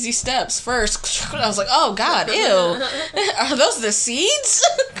pets, easy steps first. I was like, oh god, ew. Are those the seeds?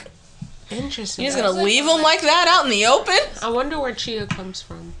 Interesting. You're just gonna leave them like that out in the open? I wonder where chia comes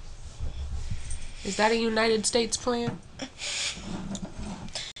from. Is that a United States plant?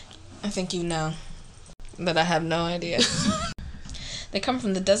 I think you know, but I have no idea. They come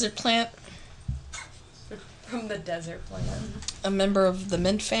from the desert plant, From the desert plant. a member of the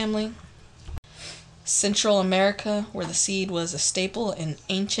mint family. Central America, where the seed was a staple in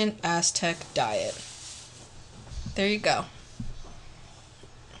ancient Aztec diet. There you go.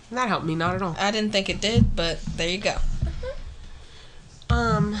 That helped me not at all. I didn't think it did, but there you go.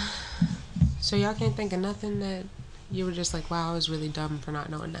 So y'all can't think of nothing that you were just like, wow, I was really dumb for not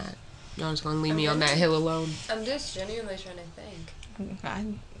knowing that. Y'all just gonna leave me on that hill alone. I'm just genuinely trying to think.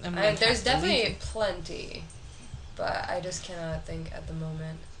 There's There's definitely plenty, but I just cannot think at the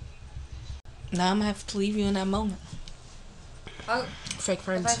moment. Now I'm gonna have to leave you in that moment. Fake If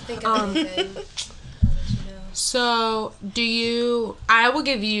friends. I think of anything, I'll let you know. So, I will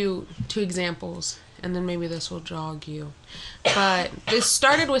give you 2 examples, and then maybe this will jog you. But this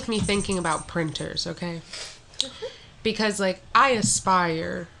started with me thinking about printers, okay? Because, like, I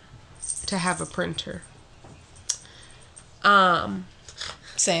aspire to have a printer.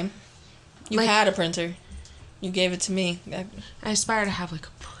 Same. You Like- had a printer. You gave it to me. I aspire to have, like,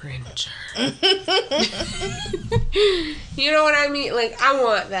 a printer. You know what I mean? Like, I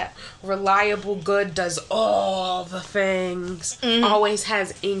want that reliable, good, does all the things, always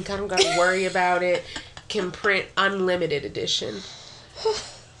has ink, I don't gotta worry about it, can print unlimited edition.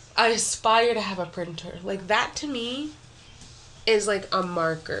 I aspire to have a printer. Like, that to me is like a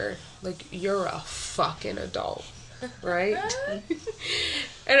marker. Like, you're a fucking adult, right?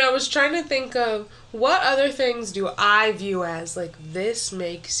 And I was trying to think of what other things do I view as, like, this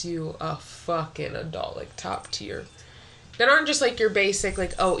makes you a fucking adult, like, top tier. That aren't just, like, your basic,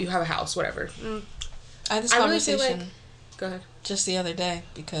 like, oh, you have a house, whatever. I had this I really feel conversation like- Go ahead. just the other day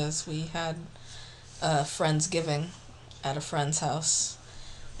because we had a Friendsgiving at a friend's house.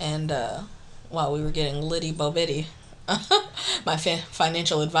 And while we were getting litty bobitty, my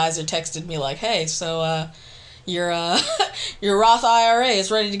financial advisor texted me like, hey, so your Roth IRA is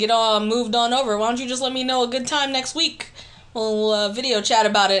ready to get moved on over. Why don't you just let me know a good time next week? We'll video chat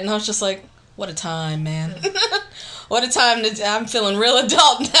about it. And I was just like, what a time, man. What a time. I'm feeling real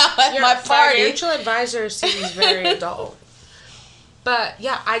adult now at Your my party. financial advisor seems very adult. But,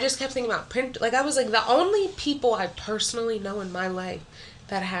 yeah, I just kept thinking about print. Like, I was like, the only people I personally know in my life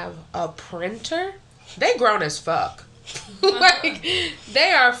that have a printer, they grown as fuck. Like,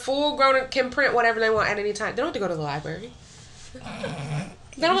 they are full grown and can print whatever they want at any time. They don't have to go to the library. They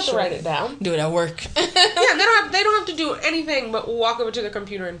don't have to write it down. Do it at work. Yeah, they don't have to do anything but walk over to the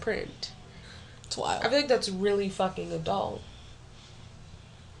computer and print. It's wild. I feel like that's really fucking adult.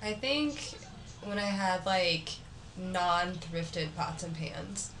 I think when I had, like, non-thrifted pots and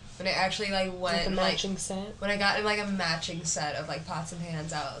pans, when I actually, like, went, Like a like, matching set. when I got, like, a matching set of, like, pots and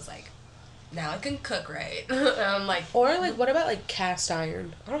pans out, I was like, now I can cook right. And I'm like, Or, like, what about, like, cast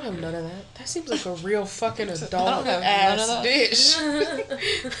iron? I don't have none of that. That seems like a real fucking adult have none of ass that.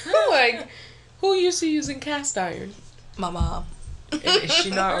 dish. Like, who used to using cast iron? My mom. And is she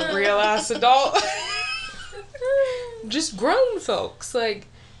not a real ass adult? Just grown folks. Like,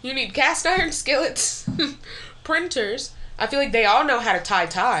 you need cast iron skillets, printers. I feel like they all know how to tie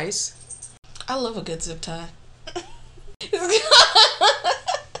ties. I love a good zip tie.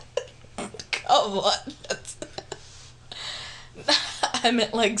 Come on. I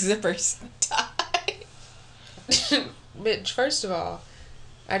meant like zippers tie. Bitch, first of all,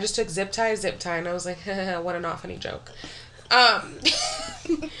 I just took zip tie, and I was like, what a not funny joke.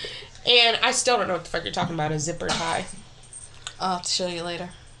 And I still don't know what the fuck you're talking about, a zipper tie. I'll have to show you later.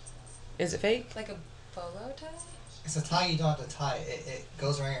 Is it fake? like a polo tie? It's a tie you don't have to tie. It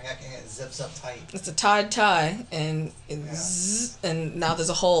goes around your neck and it zips up tight. It's a tied tie, and and now there's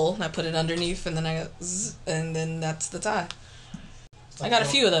a hole, and I put it underneath, and then I go zzz, and then that's the tie. It's I like got a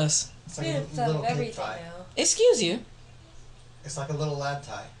few of those. It's like Yeah, a it's out little of kid everything tie. now. Excuse you. It's like a little lad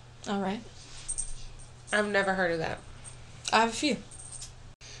tie. All right. I've never heard of that. I have a few.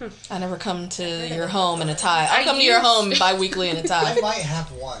 I never come to your home in a tie. I I come to your used- home bi-weekly in a I tie. might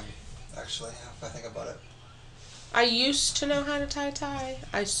have one, actually, if I think about it. I used to know how to tie.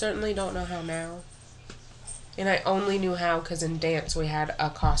 I certainly don't know how now. And I only knew how because in dance we had a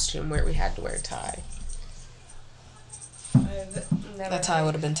costume where we had to wear a tie. I've never That tie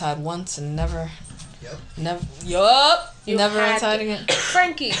would have been tied once and never, Yep. You never had untied to- again.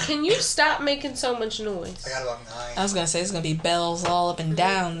 Frankie, can you stop making so much noise? I got about 9. I was gonna say it's gonna be bells all up and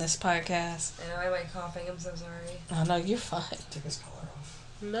down this podcast. I know I went coughing. I'm so sorry. Oh no, you're fine. Take his collar off.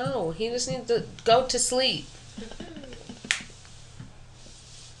 No, he just needs to go to sleep.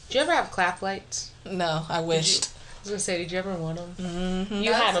 Did you ever have clap lights? No, I wished. I was gonna say, did you ever want them? Mm-hmm.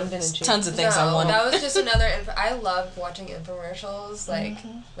 You had them, didn't you? Tons of things I No, wanted. that was just another. I loved watching infomercials like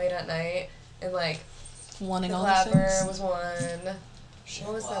late at night, and like Wanting the all the Clapper things. was one.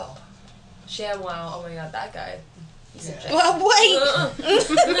 What was Wow. ShamWow. Oh my god, that guy. He's a Yeah. jet. Well, wait.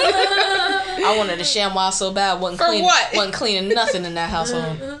 I wanted a ShamWow so bad. Wasn't For clean, what? Wasn't cleaning nothing in that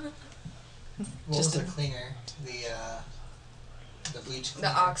household. What Just was a- the cleaner? The bleach The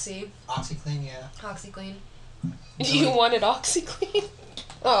cleaner? Oxy. OxyClean, yeah. OxyClean. You wanted OxyClean?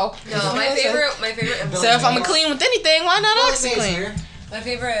 Oh. No, my favorite. So if I'm gonna clean with anything, why not Billy Mays OxyClean? here. My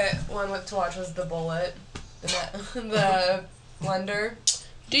favorite one to watch was the Bullet, the blender.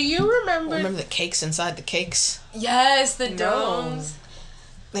 Do you remember? Remember the cakes inside the cakes? Yes, the No. domes.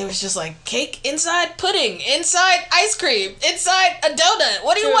 They was just like cake inside pudding, inside ice cream, inside a donut.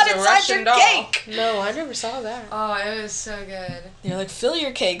 What do you It want was a inside Russian your doll. cake? No, I never saw that. Oh, it was so good. You're like, fill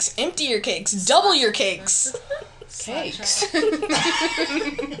your cakes, empty your cakes, double your cakes. Cakes.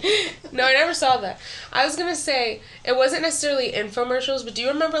 No, I never saw that. I was gonna say it wasn't necessarily infomercials, but do you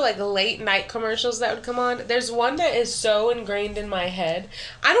remember like late night commercials that would come on? There's one that is so ingrained in my head.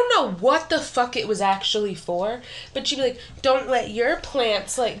 I don't know what the fuck it was actually for, but you'd be like, "Don't let your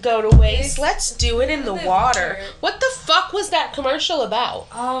plants like go to waste. Let's do it in the water." What the fuck was that commercial about?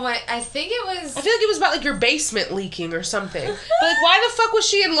 Oh my! I think it was. I feel like it was about like your basement leaking or something. But like, why the fuck was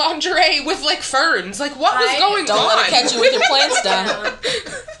she in lingerie with like ferns? Like, what was going Don't on? let it catch you with your plants down.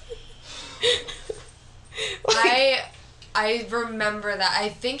 I remember that. I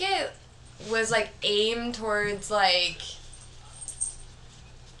think it was like aimed towards like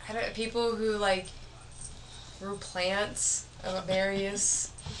people who like grew plants of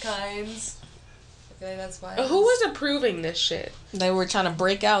various kinds. I feel like that's why. Who was approving this shit? They were trying to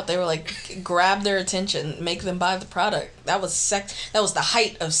break out. They were like, grab their attention, make them buy the product. That was sex. That was the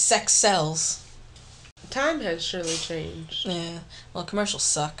height of sex sells. Time has surely changed. Yeah. Well, commercials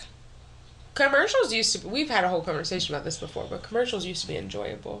suck. Commercials used to be, we've had a whole conversation about this before, but commercials used to be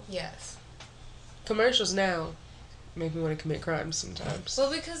enjoyable. Yes. Commercials now make me want to commit crimes sometimes.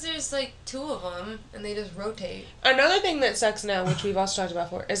 Well, because there's like 2 of them and they just rotate. Another thing that sucks now, which we've also talked about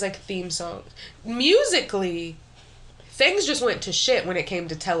before, is like theme songs. Musically, things just went to shit when it came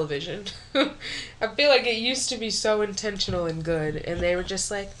to television. I feel like it used to be so intentional and good, and they were just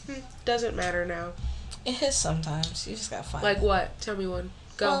like, doesn't matter now. It is sometimes. You just gotta find Like it. what? Tell me one.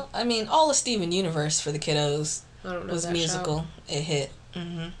 Go. Well, I mean, all of Steven Universe for the kiddos I don't know was that musical. show. It hit.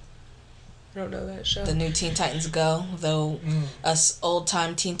 I don't know that show. The new Teen Titans Go, though us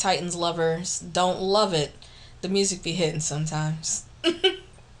old-time Teen Titans lovers don't love it, the music be hitting sometimes.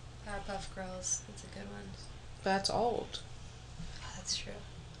 Powerpuff Girls. That's a good one. That's old. That's true.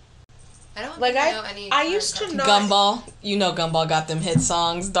 I don't Like, think I know any. I used to know. Gumball. You know Gumball got them hit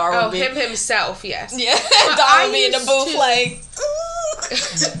songs. Darwin Oh, be... him himself, yes. Yeah, I Darwin be in the used booth to- like...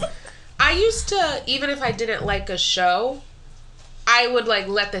 I used to, even if I didn't like a show, I would like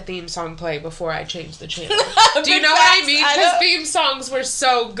let the theme song play before I changed the channel. Do you Big know what I facts, mean? I Because know. theme songs were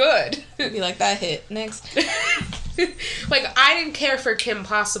so good. Be like, that hit. Next. Like, I didn't care for Kim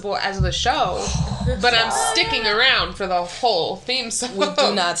Possible as the show, but I'm sticking around for the whole theme song. We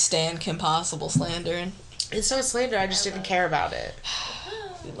do not stand Kim Possible slandering. It's not slander, I just didn't care about it.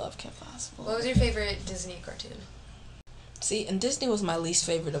 We love Kim Possible. What was your favorite Disney cartoon? See, and Disney was my least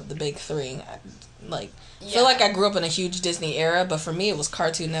favorite of the big 3. I Yeah. feel like I grew up in a huge Disney era, but for me it was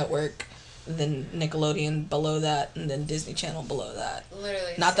Cartoon Network, then Nickelodeon below that, and then Disney Channel below that.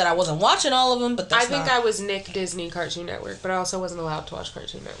 Literally. Not that I wasn't watching all of them, but that's I think not... I was Nick Disney Cartoon Network, but I also wasn't allowed to watch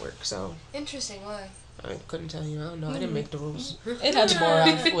Cartoon Network, so Interesting. Why? I couldn't tell you. I don't know. I didn't make the rules. It had more,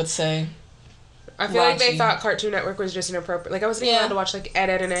 I would say. I feel like they Raunchy. thought Cartoon Network was just inappropriate. Like, I wasn't even Yeah. allowed to watch, like, Ed,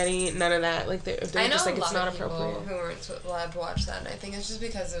 Ed, and Eddie, none of that. Like, if they I were know just like, a it's lot not of people appropriate. who weren't allowed to watch that, and I think it's just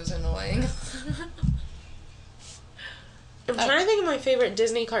because it was annoying. I'm trying to think of my favorite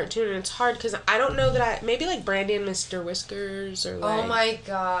Disney cartoon, and it's hard because I don't know that I... Maybe, like, Brandy and Mr. Whiskers, or, like... Oh my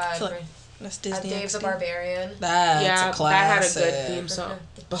god. feel like That's Disney. Dave the XD. Barbarian. That's yeah, a that classic. had a good theme song.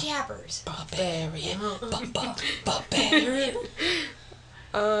 The Jabbers. Barbarian. Barbarian.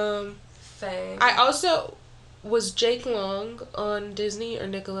 Thing. I also... Was Jake Long on Disney or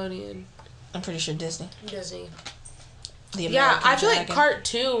Nickelodeon? I'm pretty sure Disney. Disney. The Yeah, American I feel like Dragon.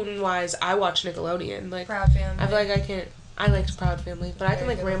 cartoon-wise, I watch Nickelodeon. Like, Proud Family. I feel like I can't... I liked Proud Family, but I can, Very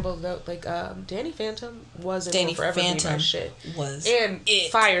like, good. ramble about, like, Danny Phantom was and Danny will forever be my Phantom shit. was And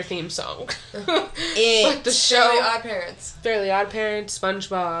it. Fire theme song. It. Like, the Fairly show... Odd Parents. Fairly Odd Parents,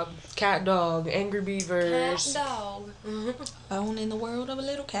 SpongeBob, Cat Dog, Angry Beavers. Cat Dog. Bone in the world of a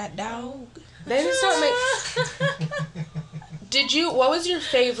little cat dog. They just don't make... Did you... What was your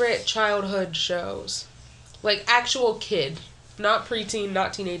favorite childhood shows? Like, actual kid. Not preteen,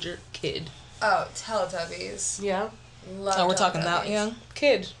 not teenager. Kid. Oh, Teletubbies. Yeah? Love Oh, we're talking that Teletubbies. young?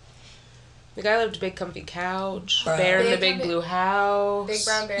 Kid. The guy lived a big comfy couch. Bruh. Bear in the Big big comfy- blue house. Big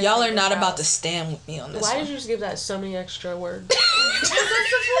Brown Bear. Y'all Big are not Blue about to House. stand with me on this Why one. did you just give that so many extra words? Because that's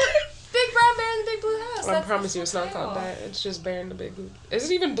the Big Brown Bear in the Big Blue House. I That's promise the you it's not called title. that. It's just Bear in the big blue. Is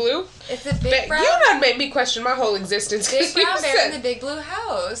it even blue? It's the Big Brown. You done made me question my whole existence. 'cause Big you Brown Bear said- in the Big Blue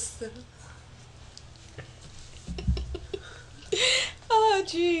House. Oh,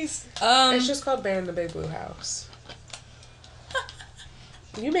 jeez. It's just called Bear in the Big Blue House.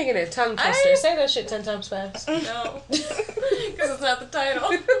 You making it a tongue twister. I- Say that shit 10 times fast. No. Because it's not the title.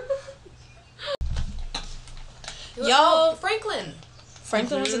 Y'all- Franklin.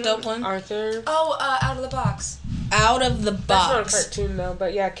 Franklin was a dope one. Arthur. Oh, Out of the Box. Out of the That's not a Box. cartoon though,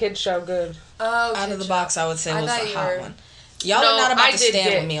 but yeah, kids show good. Oh, Out of the Kid Box, Show. I would say I was thought the you hot were- one. Y'all No, are not about I to did stand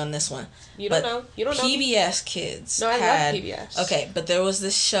get- with me on this one. You But don't know. You don't know. PBS Kids No, I love had PBS. Okay, but there was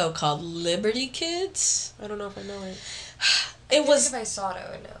this show called Liberty Kids. I don't know if I know it. It was If I saw it,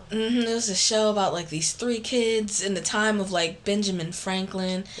 I would know. it was a show about like these 3 kids in the time of like Benjamin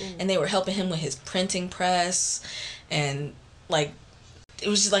Franklin, and they were helping him with his printing press, and like it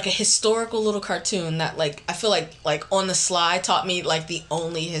was just like a historical little cartoon that like I feel like on the sly taught me like the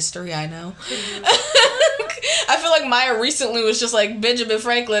only history I know. I feel like Maya recently was just like Benjamin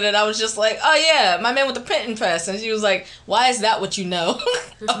Franklin, and I was just like, oh yeah, my man with the printing press, and she was like, why is that what you know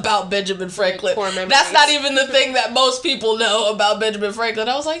about Benjamin Franklin? Poor memories. That's not even the thing that most people know about Benjamin Franklin.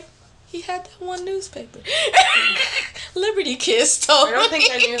 I was like, he had that one newspaper. Liberty Kids told I don't think me.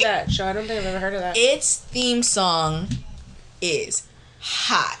 I knew that show. I don't think I've ever heard of that. Its theme song is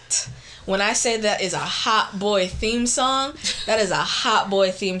hot. When I say that is a hot boy theme song, that is a hot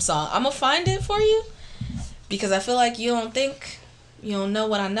boy theme song. I'm gonna find it for you because I feel like you don't know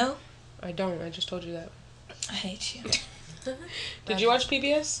what I know. I don't. I just told you that. I hate you. Did you watch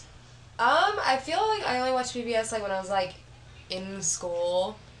PBS? I feel like I only watched PBS like when I was like in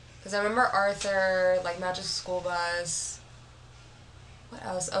school, because I remember Arthur, like Magic School Bus. What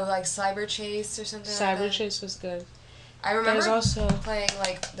else? Oh, like Cyber Chase or something. like Cyber that. Chase was good. I remember There's also playing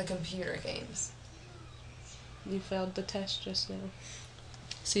like the computer games. you failed the test just now.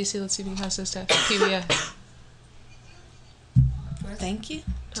 Cece, let's see if you can pass this test. PBS. Thank you.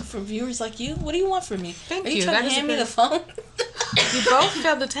 For viewers like you, what do you want from me? Thank Are you you. trying That to is a hand me good- the phone? You both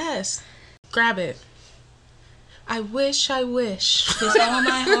failed the test. Grab it. I wish. With all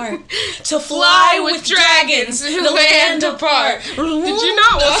my heart to fly with dragons, who the land apart. Did you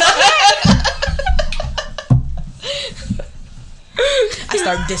not watch that? I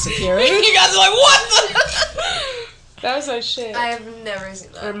start disappearing. You guys are like, what the? That was our shit. I have never seen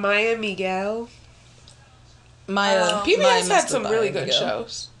Or that. Maya Miguel. Maya, PBS Maya had messed some with really Maya good Miguel.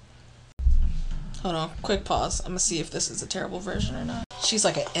 shows. Hold on, quick pause. I'm gonna see if this is a terrible version or not. She's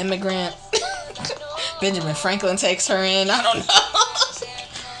like an immigrant. Benjamin Franklin takes her in. I don't know.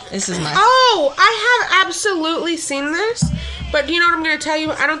 This is my. Oh, I have absolutely seen this. But do you know what I'm going to tell you?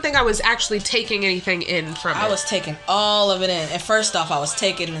 I don't think I was actually taking anything in from it. I was taking all of it in. And first off, I was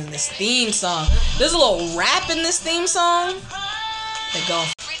taking in this theme song. There's a little rap in this theme song. They go.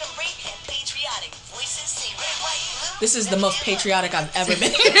 This is the most patriotic I've ever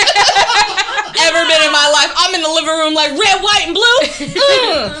been. Ever been in my life. I'm in the living room like red, white, and blue.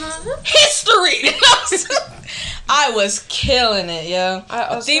 History. I was killing it, yo.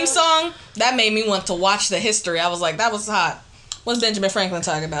 The theme song, that made me want to watch the history. I was like, that was hot. What's Benjamin Franklin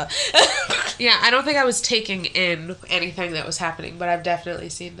talking about? Yeah, I don't think I was taking in anything that was happening, but I've definitely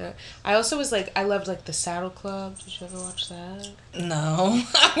seen that. I also was like, I loved like the Saddle Club. Did you ever watch that? No,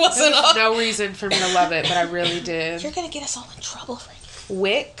 I wasn't. There's no reason for me to love it, but I really did. You're gonna get us all in trouble, Frank.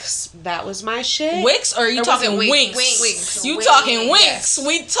 Wix, that was my shit. Wix, or are you Or was talking it Winx? Winx? You Winx. talking Winx? Yes.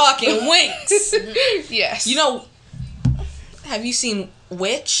 We talking Winx? Yes. You know, have you seen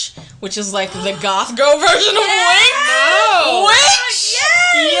Witch, which is like the goth girl version of Winx? No. Witch?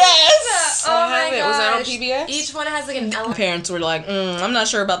 Yes. Oh my haven't. Was that on gosh. PBS? Each one has like an My element. parents were like, I'm not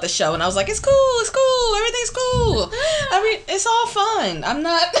sure about the show, and I was like, it's cool, everything's cool. I mean, it's all fun.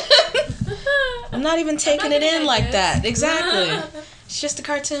 I'm not even taking it in like that. Exactly. It's just a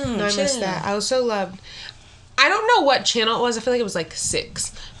cartoon. No, I missed Chill. that. I also loved. I don't know what channel it was. I feel like it was like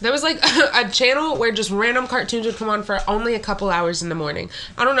 6. There was like a channel where just random cartoons would come on for only a couple hours in the morning.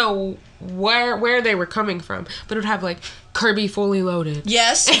 I don't know where they were coming from, but it would have like Kirby Fully Loaded.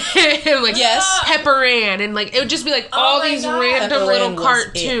 Yes. And, like Yes. Pepper Ann, and like it would just be like all my these God. random Pepper little Ann was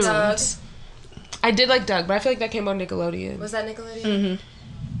cartoons. Doug. I did like Doug, but I feel like that came on Nickelodeon. Was that Nickelodeon? Mm-hmm.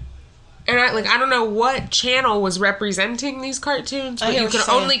 And I don't know what channel was representing these cartoons, I but hear you what could you're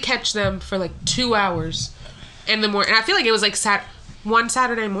saying. only catch them for like 2 hours in the morning. And I feel like it was like one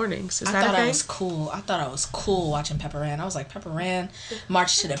Saturday mornings. Is I that thought a thing? I was cool. I thought I was cool watching Pepper Ann. I was like, Pepper Ann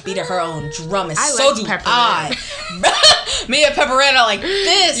marched to the beat of her own drum, and I so like do Pepper I. Me and Pepper Ann are like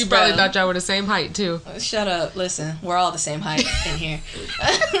this. You probably bro. thought y'all were the same height too. Shut up. Listen, we're all the same height in here.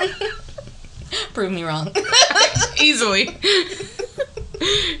 Prove me wrong. Easily.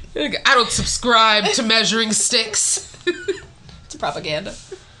 I don't subscribe to measuring sticks. It's propaganda.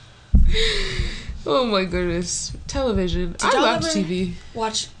 Oh my goodness. Television. I y'all loved ever TV.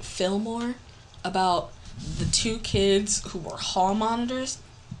 Watch Fillmore about the 2 kids who were hall monitors.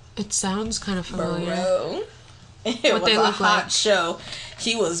 It sounds kind of familiar. Bro. It What was they a look hot like? show.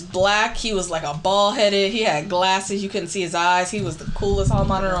 He was black. He was like a bald headed. He had glasses. You couldn't see his eyes. He was the coolest hall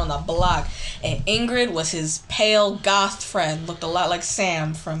monitor on the block. And Ingrid was his pale goth friend. Looked a lot like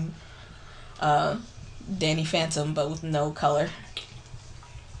Sam from Danny Phantom, but with no color.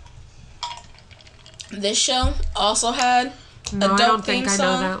 This show also had No, a I dope don't think theme I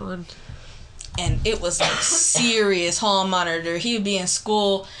song. know that one. And it was like serious hall monitor. He would be in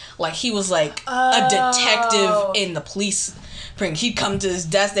school like he was like a detective in the police. He'd come to his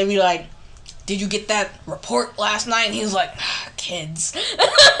desk. They'd be like, "Did you get that report last night?" And he was like, "Kids."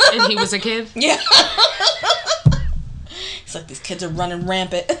 And he was a kid? Yeah. It's like these kids are running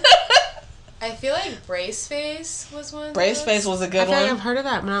rampant. I feel like Brace Face was one. Brace Face was a I good feel like one. I've heard of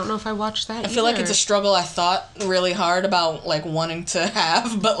that, but I don't know if I watched that I feel like either. it's a struggle I thought really hard about like wanting to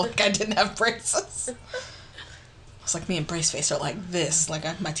have, but like I didn't have braces. It's like me and Braceface are like this.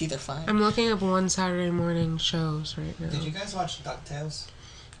 Like my teeth are fine. I'm looking up one Saturday morning shows right now. Did you guys watch DuckTales?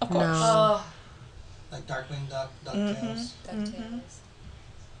 Of course. No. Oh, Like Darkwing Duck, DuckTales? DuckTales.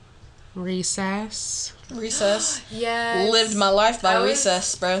 Recess. Recess. Yes. Lived my life by I was-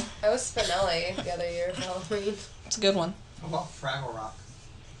 Recess, bro. I was Spinelli the other year for Halloween. It's a good one. What about Fraggle Rock?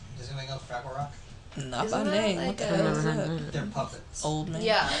 Does anybody know Fraggle Rock? Not Isn't by that name. like What the a- hell is I've never that? heard of it. They're puppets. Old man.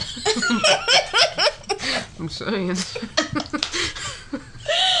 Yeah. I'm saying.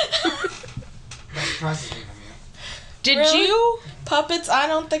 That surprises me from you. Did Really? you Puppets? I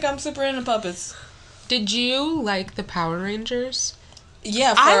don't think I'm super into puppets. like the Power Rangers?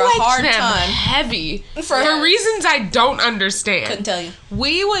 Yeah, for I a liked hard them time. heavy For reasons I don't understand. Couldn't tell you.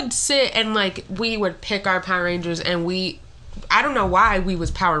 We would sit and like we would pick our Power Rangers, and I don't know why we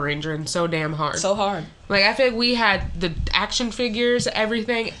was Power Rangering so damn hard. So hard. Like I feel like we had the action figures,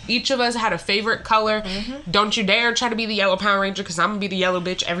 everything. Each of us had a favorite color. Mm-hmm. Don't Don't you dare try to be the yellow Power Ranger, because I'm gonna be the yellow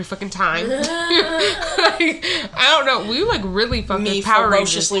bitch every fucking time. Like, I don't know. We like really fucking Me Power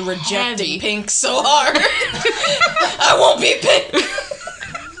ferociously Rangers rejecting heavy. pink so hard. I won't be pink.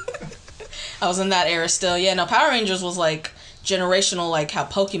 I was in that era still. Yeah, no, Power Rangers was like generational, like how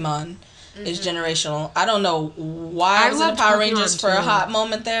Pokemon is generational. I don't know why I was into loved Power Pokemon, Rangers for a too. hot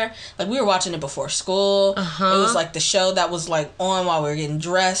moment there. Like we were watching it before school. Uh-huh. It was like the show that was like on while we were getting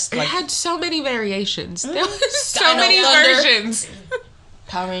dressed. It Like had so many variations. There was so Dino many Thunder. versions.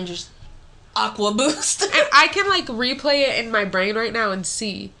 Power Rangers Aqua Boost. And I can like replay it in my brain right now and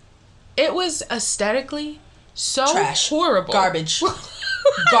see. It was aesthetically so Trash. horrible. Garbage.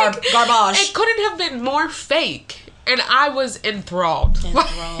 Garbage. It couldn't have been more fake. And I was enthralled.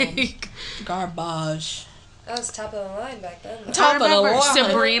 Enthralled. Like, Garbage. That was top of the line back then. though. Top I of the remember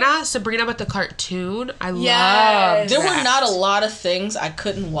line. Sabrina with the cartoon. I Yes. loved There that. were not a lot of things I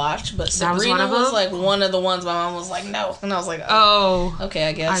couldn't watch, but That was Sabrina one of was them? like one of the ones my mom was like, no. And I was like, oh, Oh, okay,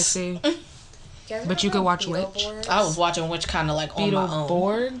 I guess. I see. You guys But you remember could watch Beetleborgs? I was watching which kind of like on my own.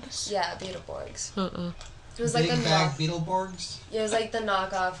 Beetleborgs? Yeah, Beetleborgs. Uh-uh. It was like Big the Bag knock. Beetleborgs? It was like the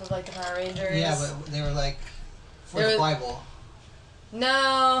knockoff of like the Power Rangers. Yeah, but they were like for They the were- Bible.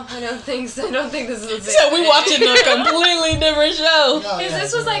 No, I don't think so. I don't think this is the same. So we thing. watching a completely different show. No, Because yeah,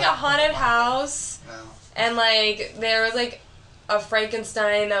 this they was were like a haunted house, No. and like there was like a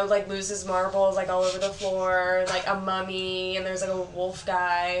Frankenstein that would like lose his marbles like all over the floor, and, like a mummy, and there's like a wolf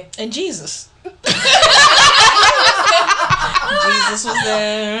guy. And Jesus. Jesus was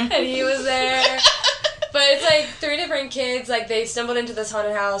there. And he was there. But it's like 3 different kids, like they stumbled into this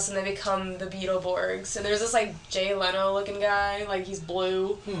haunted house and they become the Beetleborgs. And there's this like Jay Leno looking guy, like he's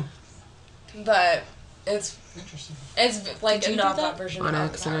blue. But it's Interesting. like Did a you do knockoff that? version On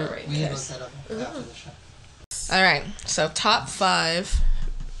of accident. Power We need to look Rangers. that up after the show. All right, so top 5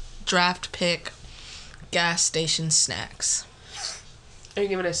 draft pick gas station snacks. Are you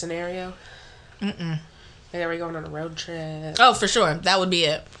giving a scenario? Mm-mm. Like, are we going on a road trip? Oh, for sure. That would be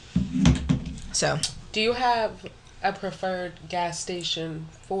it. So, Do you have a preferred gas station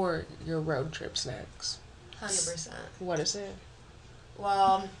for your road trip snacks? 100%. What is it?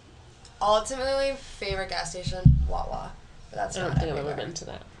 Well, ultimately, favorite gas station, Wawa. But that's I not don't think I've everywhere. ever been to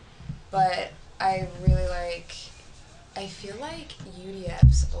that. But I really like. I feel like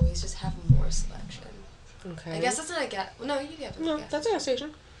UDFs always just have more selection. Okay. I guess that's not a gas. No, UDF is No, a gas. that's a gas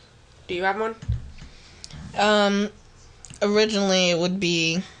station. Do you have one? originally it would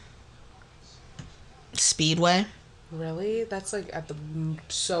be Speedway. Really? That's like at the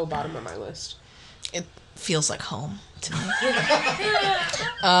so bottom of my list. It feels like home to me.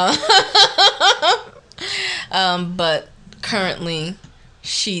 But currently,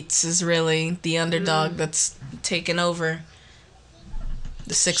 Sheetz is really the underdog that's taken over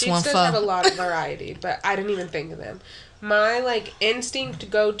the Sheetz does have a 615. lot of variety, but I didn't even think of them. My, like, instinct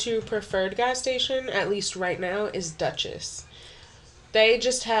go-to preferred gas station, at least right now, is Duchess. They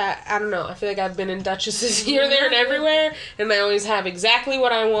just have, I don't know, I feel like I've been in Duchesses here, there, and everywhere, and they always have exactly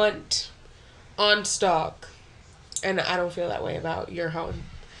what I want on stock. And I don't feel that way about your home.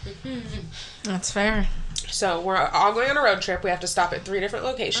 That's fair. So, we're all going on a road trip. We have to stop at 3 different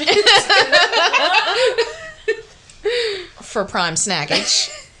locations. For prime snackage.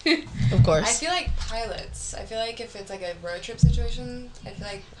 Of course. I feel like pilots. I feel like if it's like a road trip situation, I feel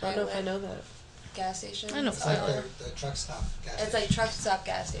like I don't know if I know that. gas stations. I know. It's like the truck stop gas It's like truck stop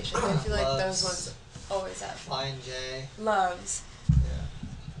gas stations. I feel like those ones always have. Flying J. Loves.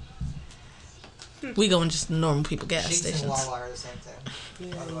 Yeah. We go in just normal people gas Sheets stations. and Wawa are the same thing.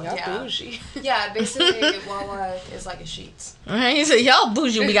 Y'all Yeah. bougie. Yeah, basically Wawa is like a Sheets. Alright, he said, y'all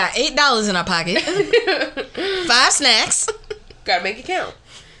bougie. We got $8 in our pocket. 5 snacks. Gotta make it count.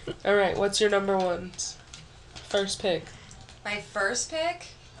 Alright, what's your number ones? First pick. My first pick,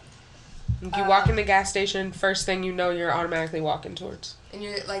 You walk in the gas station, first thing you know you're automatically walking towards. and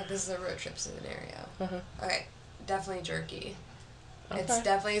you're like, this is a road trip scenario. Uh-huh. Okay, definitely jerky. Okay. It's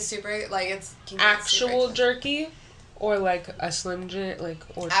definitely super, like, it's... Actual super jerky? Or like a Slim Jim, like,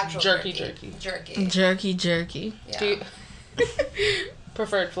 or Actual jerky. Jerky. Jerky. Yeah. Do you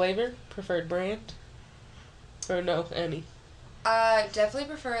preferred flavor? Preferred brand? Or no, any? Definitely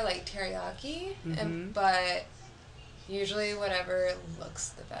prefer, like, teriyaki, but usually whatever looks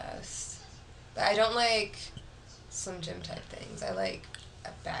the best. But I don't like Slim Jim type things. I like a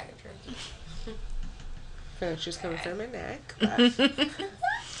bag of jerky. I feel like she's coming from my neck.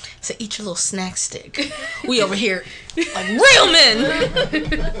 So eat your little snack stick. We over here like real men.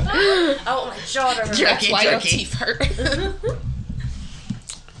 Oh, my jaw to hurt. Jerky, Why your jerky. teeth hurt?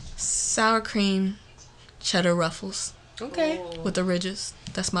 Sour cream, cheddar ruffles Okay. Ooh. with the ridges.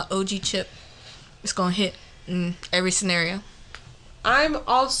 That's my OG chip. It's gonna hit in every scenario. I'm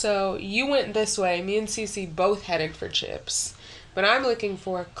also, you went this way, me and Cece both headed for chips. But I'm looking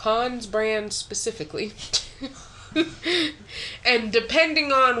for Conn's brand specifically. And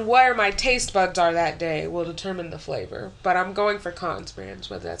depending on where my taste buds are that day will determine the flavor. But I'm going for Conn's brands,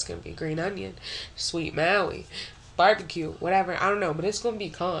 whether that's going to be green onion, sweet Maui, barbecue, whatever. I don't know, but it's going to be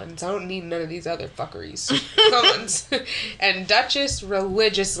Conn's. I don't need none of these other fuckeries. Conn's. And Duchess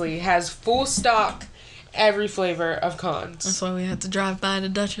religiously has full stock every flavor of Conn's. That's why we had to drive by the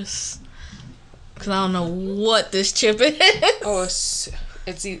Duchess. Cause I don't know what this chip is. Oh,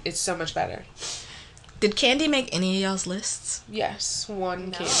 it's so much better. Did Candy make any of y'all's lists? Yes,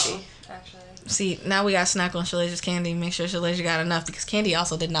 one No, candy. actually. See, now we got to snack on Shalacia's candy. Make sure Shalacia got enough because Candy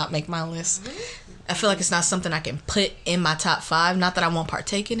also did not make my list. I feel like it's not something I can put in my top 5. Not that I won't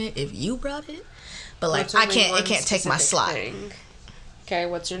partake in it if you brought it, but like What's I only can't. one It can't take my specific slot. thing? Okay,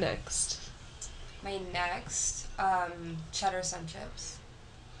 what's your next? My next, cheddar sun chips.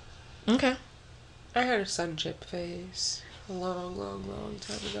 Okay. I had a sun chip phase a long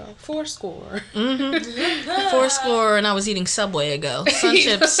time ago. 4-score. Mm-hmm. 4-score, and I was eating Subway ago. Sun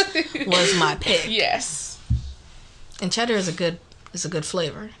chips was my pick, Yes. and cheddar is a good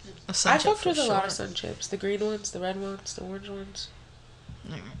flavor. Of sun I chip fucked for with a lot sure. of sun chips. The green ones, the red ones, the orange ones.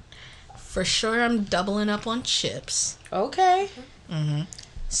 For sure, I'm doubling up on chips. Okay. Mm-hmm.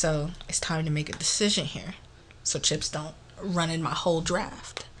 So it's time to make a decision here, so chips don't run in my whole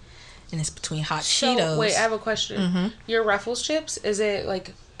draft. And it's between hot Cheetos. So, wait, I have a question. Mm-hmm. Your Ruffles chips, is it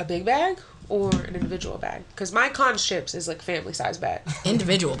like a big bag or an individual bag? Because my Conn's chips is like family size bag.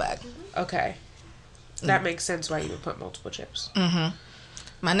 Individual bag. Okay. That makes sense why you would put multiple chips. Mm-hmm.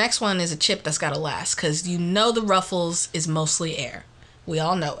 My next one is a chip that's got to last, because you know the Ruffles is mostly air. We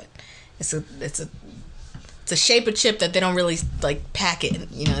all know it. It's a shape of chip that they don't really like pack it.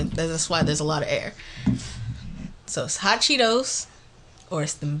 You know, that's why there's a lot of air. So it's hot Cheetos, or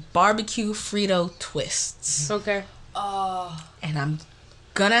it's the barbecue Frito twists. Okay. Oh. And I'm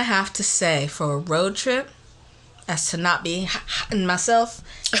gonna have to say, for a road trip, as to not be hotting myself,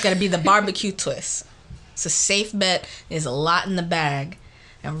 it's gotta be the barbecue twist. It's a safe bet. There's a lot in the bag.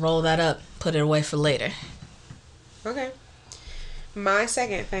 And roll that up, put it away for later. Okay. My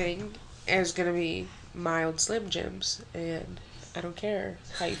second thing is going to be mild Slim Jims, and I don't care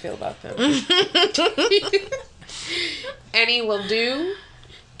how you feel about them. Any will do.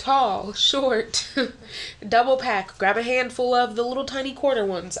 Tall, short, double pack. Grab a handful of the little tiny quarter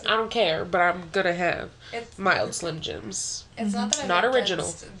ones. I don't care, but I'm going to have It's mild Slim Jims. It's not that I'm Not against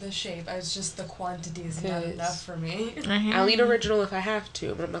original. the shape. It's just the quantity is not Yes. enough for me. I'll eat original if I have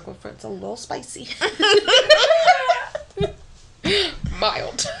to, but I'm not going to front. It's a little spicy.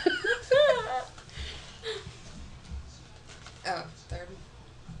 Mild. Oh, third.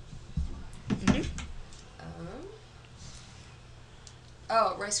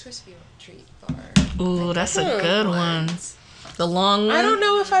 Oh, Rice Krispie treat bar. Ooh, that's a Hmm. good one. The long one. I don't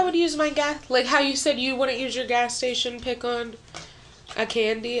know if I would use my gas, like how you said you wouldn't use your gas station pick on a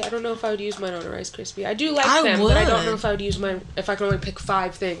candy. I don't know if I would use mine on a Rice Krispie. I do like I them, but I don't would. know if I would use mine, if I could only pick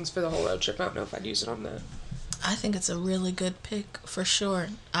 5 things for the whole road trip. I don't know if I'd use it on that. I think it's a really good pick for sure.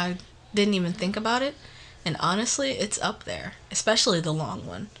 I didn't even think about it, and honestly, it's up there, especially the long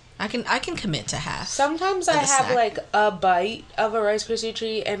one. I can commit to half. Sometimes Of I the have snack. like a bite of a Rice Krispie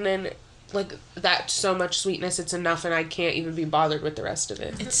treat and then like that's so much sweetness it's enough and I can't even be bothered with the rest of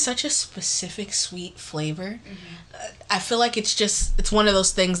it. It's such a specific sweet flavor. I feel like it's one of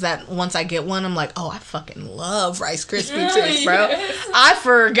those things that once I get one, I'm like, oh, I fucking love Rice Krispie treats, bro. I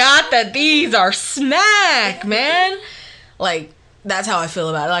forgot that these are smack, man. Like, that's how I feel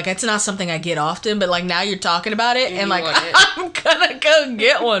about it. Like, it's not something I get often, but like now you're talking about it, and you like want it. I'm gonna go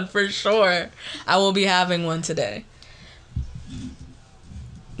get one for sure. I will be having one today.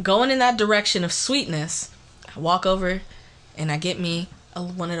 Going in that direction of sweetness, I walk over and I get me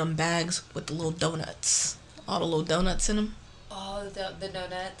one of them bags with the little donuts. All the little donuts in them. Oh, the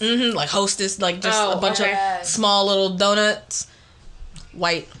donuts. Like Hostess, like just Oh, a bunch okay. of small little donuts.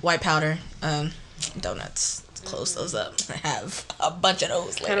 White powder donuts. Close those up. I have a bunch of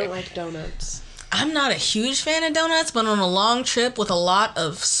those I later. don't like donuts. I'm not a huge fan of donuts, but on a long trip with a lot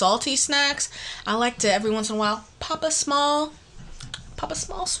of salty snacks, I like to every once in a while pop a small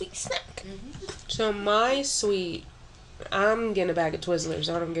sweet snack. So my sweet, I'm getting a bag of Twizzlers.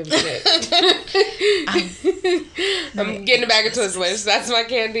 I don't give a shit. I'm getting a bag of Twizzlers. That's my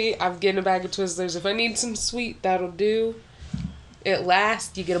candy. I'm getting a bag of Twizzlers. If I need some sweet, that'll do. It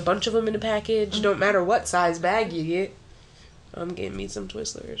lasts. You get a bunch of them in a package. Don't matter what size bag you get. I'm getting me some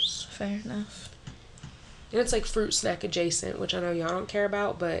Twizzlers. Fair enough. And it's like fruit snack adjacent, which I know y'all don't care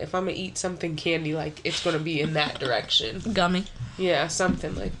about, but if I'm gonna eat something candy, like, it's gonna be in that direction. Gummy. Yeah,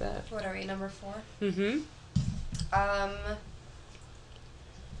 something like that. What are we, number 4? Mm-hmm.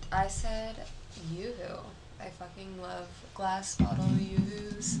 I said Yoo-hoo. I fucking love glass bottle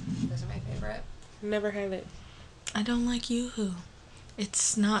Yoo-hoos. Those are my favorite. Never had it. I don't like Yoo-hoo.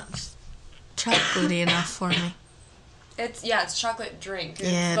 It's not chocolatey enough for me. It's chocolate drink.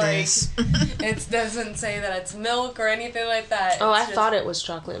 It's Yeah, it like, is. it doesn't say that it's milk or anything like that. Oh, It's I just- thought it was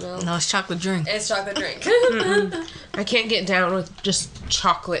chocolate milk. No, it's chocolate drink. It's chocolate drink. I can't get down with just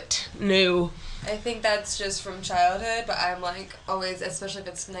chocolate. No. I think that's just from childhood, but I'm like always, especially if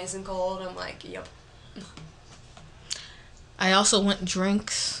it's nice and cold, I'm like, yep. I also went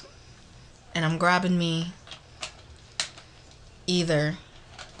drinks, and I'm grabbing me either.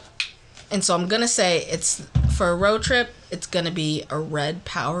 And so I'm gonna say it's for a road trip. It's gonna be a red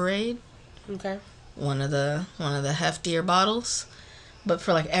Powerade, Okay. one of the heftier bottles. But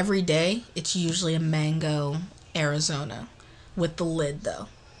for like every day, it's usually a mango Arizona, with the lid though.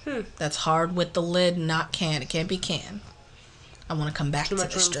 That's hard with the lid, not can. It can't be canned. I want to come back Too to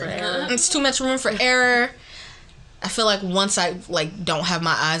much this room for drink. error. It's too much room for error. I feel like once I like don't have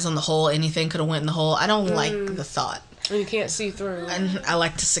my eyes on the hole, anything could have went in the hole. I don't like the thought. And you can't see through. And I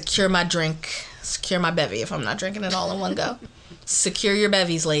like to secure my drink, secure my bevy if I'm not drinking it all in one go. Secure your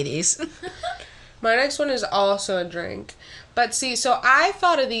bevies, ladies. My next one is also a drink. But see, so I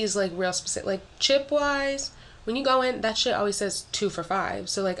thought of these like real specific, like chip-wise. When you go in, that shit always says 2 for $5.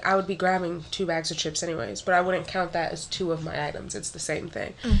 So like I would be grabbing 2 bags of chips anyways, but I wouldn't count that as 2 of my items. It's the same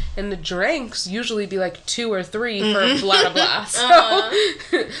thing. And the drinks usually be like 2 or 3 for blah blah blah.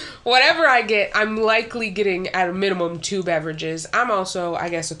 So whatever I get, I'm likely getting at a minimum 2 beverages. I'm also, I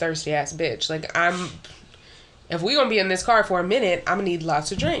guess, a thirsty ass bitch. Like if we gonna be in this car for a minute, I'm gonna need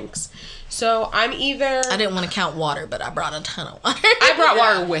lots of drinks. So I'm either I didn't want to count water, but I brought a ton of water. I brought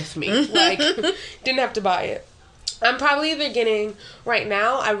water with me. Like, didn't have to buy it. I'm probably either getting, right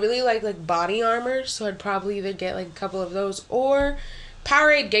now, I really like body armor, so I'd probably either get like a couple of those, or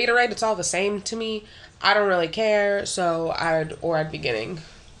Powerade, Gatorade, it's all the same to me. I don't really care, so I'd be getting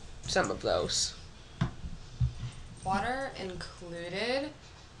some of those. Water included.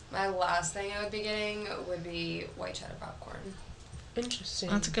 My last thing I would be getting would be white cheddar popcorn. Interesting.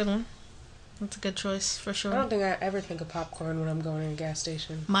 That's a good one. That's a good choice for I sure. don't think I ever think of popcorn when I'm going to a gas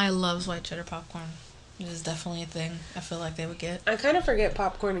station. Maya loves white cheddar popcorn. It is definitely a thing I feel like they would get. I kind of forget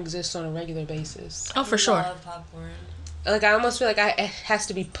popcorn exists on a regular basis. Oh, for sure. Love popcorn. Like, I almost feel like it has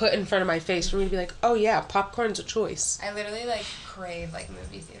to be put in front of my face for me to be like, oh yeah, popcorn's a choice. I literally crave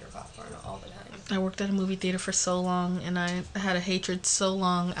movie theater popcorn all the time. I worked at a movie theater for so long, and I had a hatred so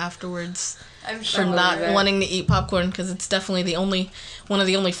long afterwards I'm for sure. not that. wanting to eat popcorn, because it's definitely one of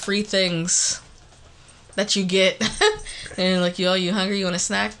the only free things that you get. And like, you hungry? You want a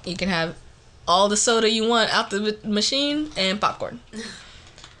snack? You can have all the soda you want out the machine and popcorn.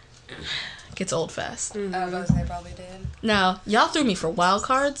 Gets old fast. I was about to say, probably did. Now, y'all threw me for wild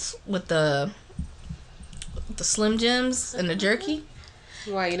cards with the Slim Jims and the jerky.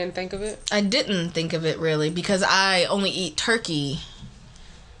 Why, you didn't think of it? I didn't think of it really because I only eat turkey,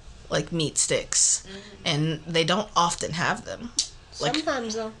 like meat sticks, and they don't often have them. Like,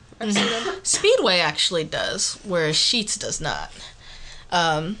 sometimes, though. I've seen them. Speedway actually does, whereas Sheetz does not.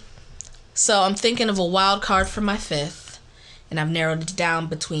 So I'm thinking of a wild card for my 5th, and I've narrowed it down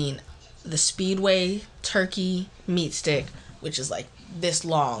between the Speedway turkey meat stick, which is like this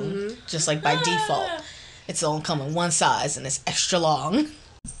long, just like by default. It's all come in one size, and it's extra long.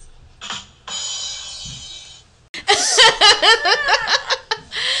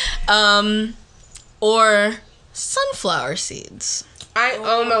 Or sunflower seeds. I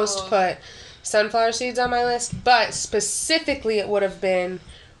almost put sunflower seeds on my list, but specifically it would have been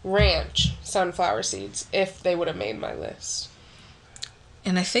ranch sunflower seeds if they would have made my list.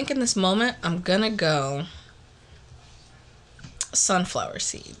 And I think in this moment, I'm gonna go sunflower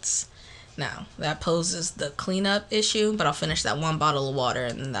seeds. Now, that poses the cleanup issue, but I'll finish that 1 bottle of water,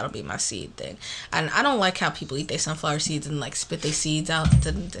 and then that'll be my seed thing. And I don't like how people eat their sunflower seeds and, like, spit their seeds out.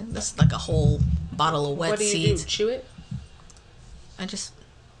 That's like a whole bottle of wet seeds. What do you do? Chew it? I just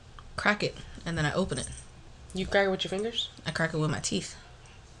crack it, and then I open it. You crack it with your fingers? I crack it with my teeth.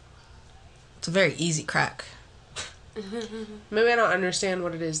 It's a very easy crack. Maybe I don't understand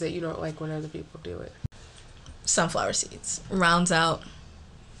what it is that you don't like when other people do it. Sunflower seeds. Rounds out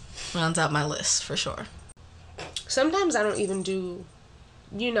my list, for sure. Sometimes I don't even do...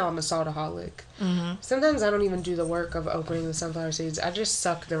 You know I'm a saltaholic. Mm-hmm. Sometimes I don't even do the work of opening the sunflower seeds. I just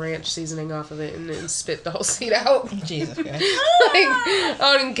suck the ranch seasoning off of it and then spit the whole seed out. Jesus Christ. Like, I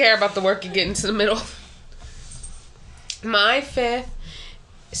don't even care about the work of getting to the middle. My 5th,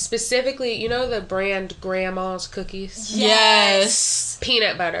 specifically, you know the brand Grandma's Cookies? Yes.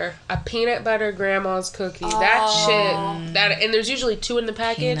 Peanut butter. A peanut butter Grandma's Cookie. That shit. And there's usually 2 in the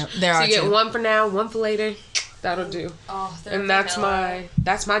package. There so are you get 2. 1 for now, 1 for later. That'll do. Oh, And that's my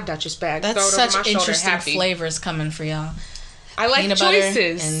Duchess bag. That's Throw it over such my shoulder, interesting happy. flavors coming for y'all. I like Peanut choices.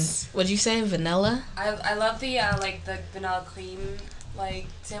 butter and what'd you say? Vanilla? I love the like the vanilla cream like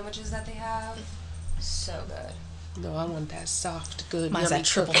sandwiches that they have. So good. No, I want that soft, good, Mine's yummy that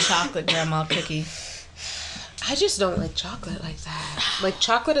triple cookie. chocolate grandma cookie. I just don't like chocolate like that. Like,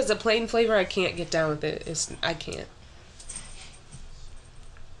 chocolate as a plain flavor, I can't get down with it. I can't.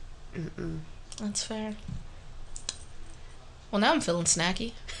 That's fair. Well, now I'm feeling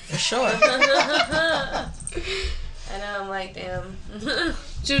snacky. For sure. I know, I'm like, damn.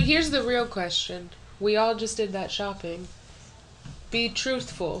 So here's the real question. We all just did that shopping. Be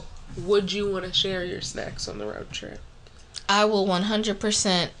truthful. Would you want to share your snacks on the road trip? I will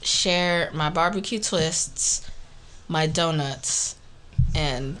 100% share my barbecue twists, my donuts,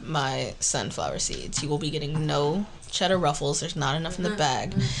 and my sunflower seeds. You will be getting no cheddar ruffles. There's not enough in the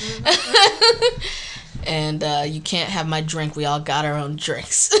bag. And you can't have my drink. We all got our own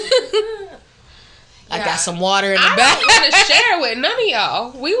drinks. I got some water in the bag. I don't want to share with none of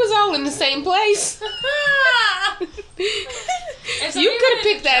y'all. We was all in the same place. You could have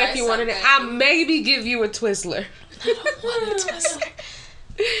picked that if you wanted it. I maybe give you a Twizzler. I don't want a Twizzler.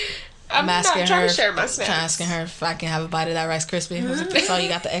 I'm not asking trying her, to share my snacks. asking her if I can have a bite of that Rice Krispie. I was like, so you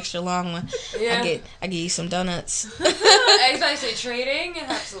got the extra long one. Yeah. I get you some donuts. Exactly, trading?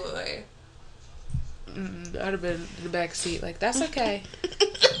 Absolutely. I'd have been in the back seat like, that's okay.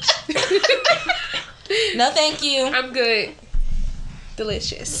 No, thank you. I'm good.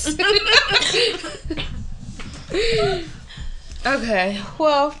 Delicious. Okay,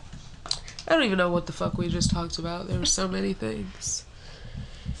 well, I don't even know what the fuck we just talked about. There were so many things.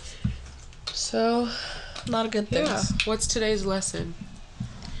 So, A lot of good things. yeah. What's today's lesson?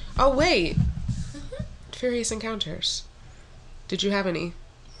 Oh, wait. Furious encounters. Did you have any?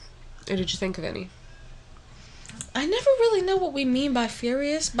 Or did you think of any? I never really know what we mean by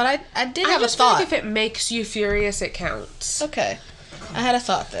furious, but I did have a just feel thought. like if it makes you furious, it counts. Okay. I had a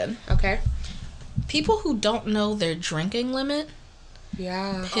thought then. Okay. People who don't know their drinking limit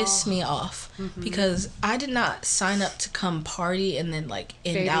Yeah. piss me off because I did not sign up to come party and then like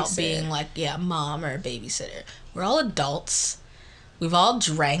end out Babysit. being like, yeah, mom or a babysitter. We're all adults. We've all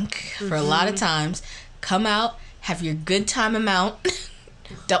drank for a lot of times. Come out, have your good time amount.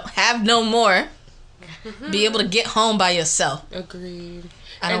 Don't have no more. Be able to get home by yourself. Agreed.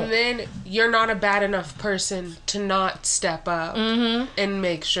 I don't- And then you're not a bad enough person to not step up and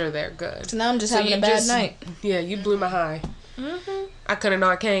make sure they're good. So now I'm just having you a bad night. Yeah, you blew my high. I could have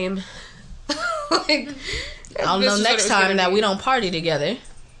not came. Like, I'll this know is what it next was gonna time that be. we don't party together.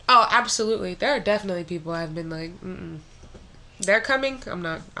 Oh, absolutely. There are definitely people I've been like, they're coming. I'm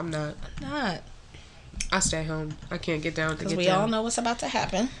not. Not. I stay home. I can't get down to Because get we down. all know what's about to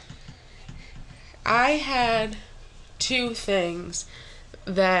happen. I had 2 things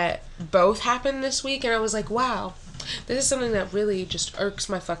that both happened this week, and I was like, wow, this is something that really just irks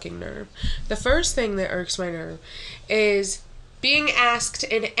my fucking nerve. The first thing that irks my nerve is being asked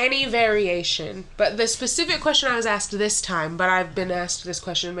in any variation, but the specific question I was asked this time, but I've been asked this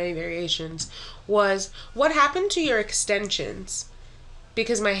question in many variations, was, what happened to your extensions?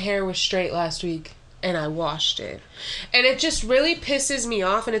 Because my hair was straight last week. And I washed it. And it just really pisses me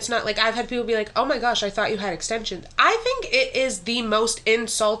off. And it's not like, I've had people be like, oh my gosh, I thought you had extensions. I think it is the most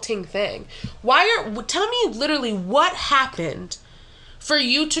insulting thing. Tell me literally what happened for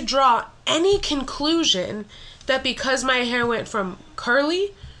you to draw any conclusion that because my hair went from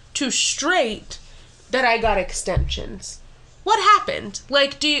curly to straight, that I got extensions. What happened?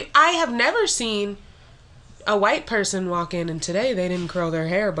 Like, I have never seen a white person walk in and today they didn't curl their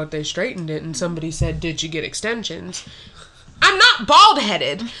hair but they straightened it and somebody said, did you get extensions? I'm not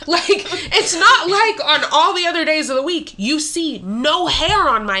bald-headed. Like, it's not like on all the other days of the week you see no hair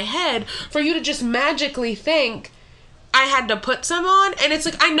on my head for you to just magically think I had to put some on. And it's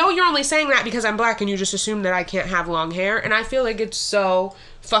like, I know you're only saying that because I'm black and you just assume that I can't have long hair, and I feel like it's so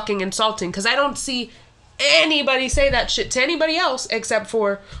fucking insulting because I don't see anybody say that shit to anybody else except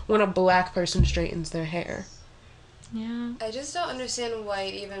for when a black person straightens their hair. Yeah. I just don't understand why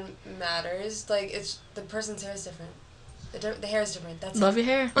it even matters. Like, it's the person's hair is different. The hair is different. That's Love it.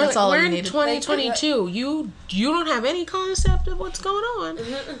 your hair. That's all we're you in need. 2022. You don't have any concept of what's going on.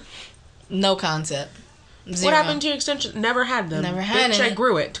 No concept. Zero. What happened to your extension? Never had them. Never had Bitch, it. I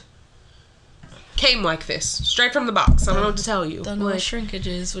grew it. Came like this, straight from the box. I don't know what to tell you. Don't know what shrinkage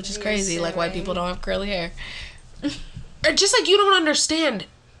is, which is crazy. Like, white people don't have curly hair. Just like you don't understand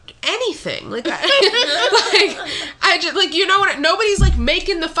anything. Like, I just, like, you know what? Nobody's like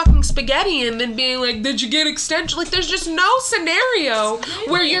making the fucking spaghetti and then being like, did you get extension? Like, there's just no scenario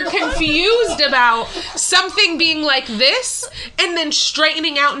where you're confused about something being like this and then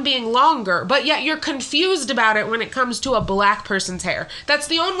straightening out and being longer, but yet you're confused about it when it comes to a black person's hair. That's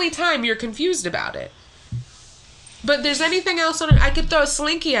the only time you're confused about it. But there's anything else on it, I could throw a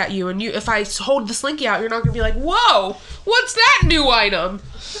slinky at you, and if I hold the slinky out, you're not gonna be like, whoa, what's that new item?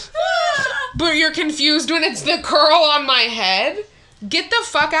 But you're confused when it's the curl on my head? Get the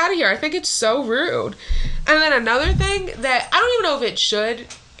fuck out of here. I think it's so rude. And then another thing that, I don't even know if it should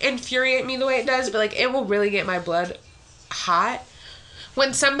infuriate me the way it does, but like, it will really get my blood hot.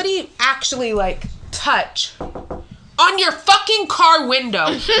 When somebody actually, like, touch on your fucking car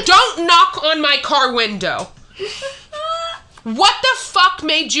window. Don't knock on my car window. What the fuck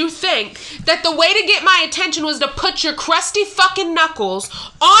made you think that the way to get my attention was to put your crusty fucking knuckles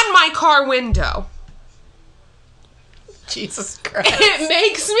on my car window? Jesus Christ. It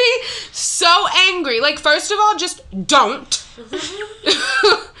makes me so angry. Like, first of all, just don't.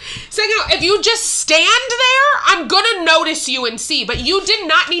 Second of all, if you just stand there, I'm gonna notice you and see. But you did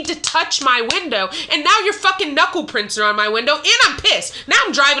not need to touch my window. And now your fucking knuckle prints are on my window. And I'm pissed. Now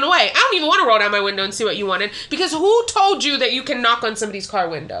I'm driving away. I don't even want to roll down my window and see what you wanted. Because who told you that you can knock on somebody's car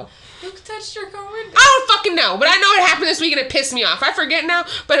window? Who touched your car window? I don't fucking know, but I know it happened this week and it pissed me off. I forget now,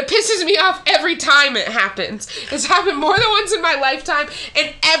 but it pisses me off every time it happens. It's happened more than once in my lifetime,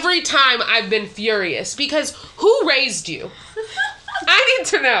 and every time I've been furious. Because who raised you? I need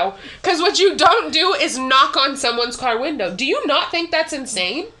to know. Because what you don't do is knock on someone's car window. Do you not think that's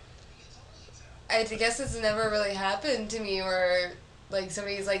insane? I guess it's never really happened to me where, like,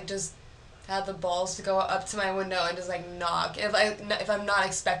 somebody's, like, just had the balls to go up to my window and just, like, knock if I'm not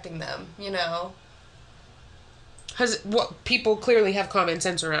expecting them, you know? Because people clearly have common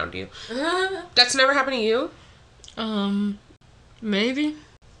sense around you. That's never happened to you? Maybe.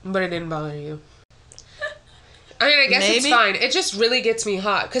 But it didn't bother you. I mean, I guess Maybe. it's fine. It just really gets me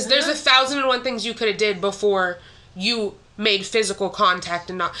hot. Because there's 1,001 things you could have did before you made physical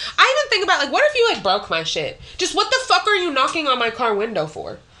contact and not... I even think about, like, what if you, like, broke my shit? Just what the fuck are you knocking on my car window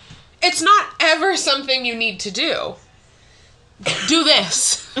for? It's not ever something you need to do. Do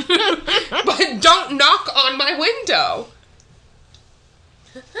this. But don't knock on my window.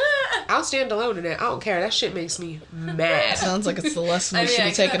 I'll stand alone in it. I don't care. That shit makes me mad. Sounds like it's the lesson I we mean, should I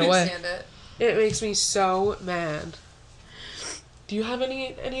be can taken away. understand it. It makes me so mad. Do you have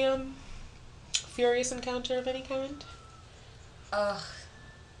any furious encounter of any kind?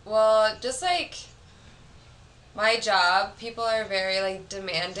 Well, just, like, my job, people are very, like,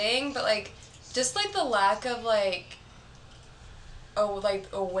 demanding, but, like, just, like, the lack of, like,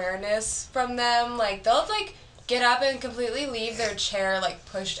 awareness from them, like, they'll, like, get up and completely leave their chair, like,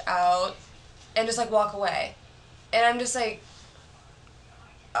 pushed out and just, like, walk away. And I'm just like,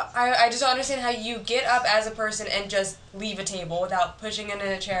 I just don't understand how you get up as a person and just leave a table without pushing it in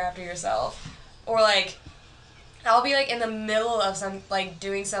a chair after yourself. Or, like, I'll be, like, in the middle of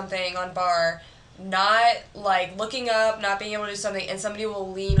doing something on bar, not, like, looking up, not being able to do something, and somebody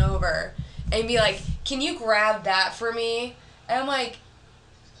will lean over and be like, can you grab that for me? And I'm like,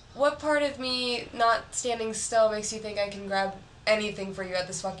 what part of me not standing still makes you think I can grab anything for you at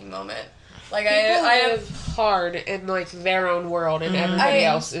this fucking moment? Like, People I live hard in, like, their own world, and everybody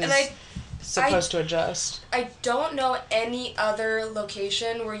else is supposed to adjust. I don't know any other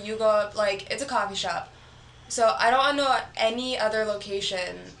location where you go up, like, it's a coffee shop. So I don't know any other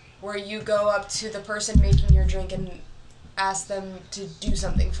location where you go up to the person making your drink and ask them to do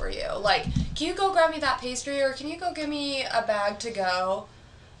something for you. Like, can you go grab me that pastry, or can you go give me a bag to go?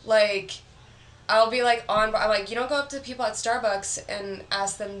 Like, I'll be like I'm like, you don't go up to people at Starbucks and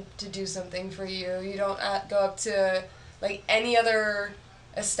ask them to do something for you. You don't go up to, like, any other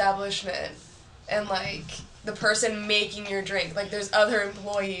establishment and, like, the person making your drink. Like, there's other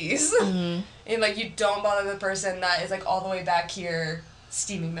employees. Mm-hmm. And, like, you don't bother the person that is, like, all the way back here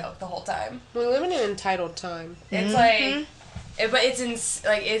steaming milk the whole time. We live in an entitled time. It's like, but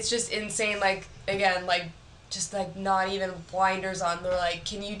it's just insane. Like, again, like, just, like, not even blinders on. They're like,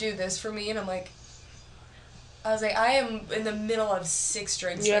 can you do this for me? And I'm like, I was like, I am in the middle of 6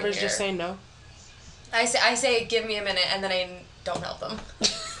 drinks. You right ever here. just say no? I say, give me a minute, and then I don't help them.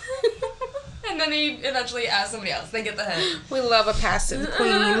 And then they eventually ask somebody else. They get the hint. We love a passive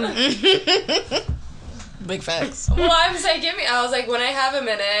queen. Big facts. Well, I'm saying, I was like, when I have a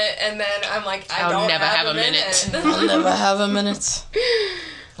minute, and then I'm like, I'll never have a minute. I'll never have a minute.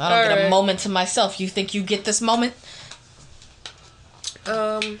 I don't get a moment to myself. You think you get this moment?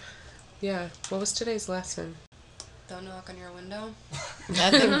 Yeah. What was today's lesson? Don't knock on your window. I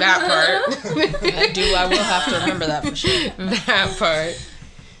think that part. I will have to remember that for sure. That part.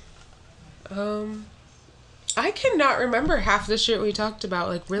 I cannot remember half the shit we talked about,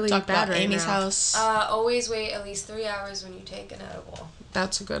 like, really Talked bad about right Amy's now. house. Always wait at least 3 hours when you take an edible.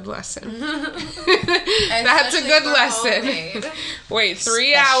 That's a good lesson. That's a Especially good for lesson. homemade. Wait,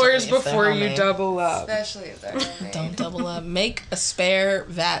 3 Especially hours if they're before you homemade. double up. Especially if they're homemade. Don't double up. Make a spare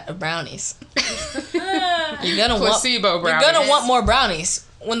vat of brownies. You're gonna Placebo want, brownies. You're gonna want more brownies.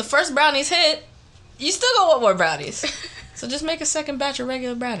 When the first brownies hit, you still gonna want more brownies. So just make a second batch of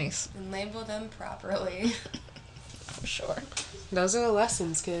regular brownies. And label them properly. For sure. Those are the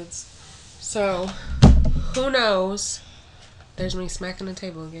lessons, kids. So, who knows? There's me smacking the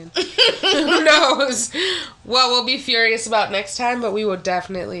table again. Who knows what we'll be furious about next time, but we will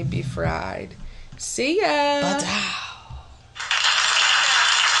definitely be fried. See ya! Bye-bye.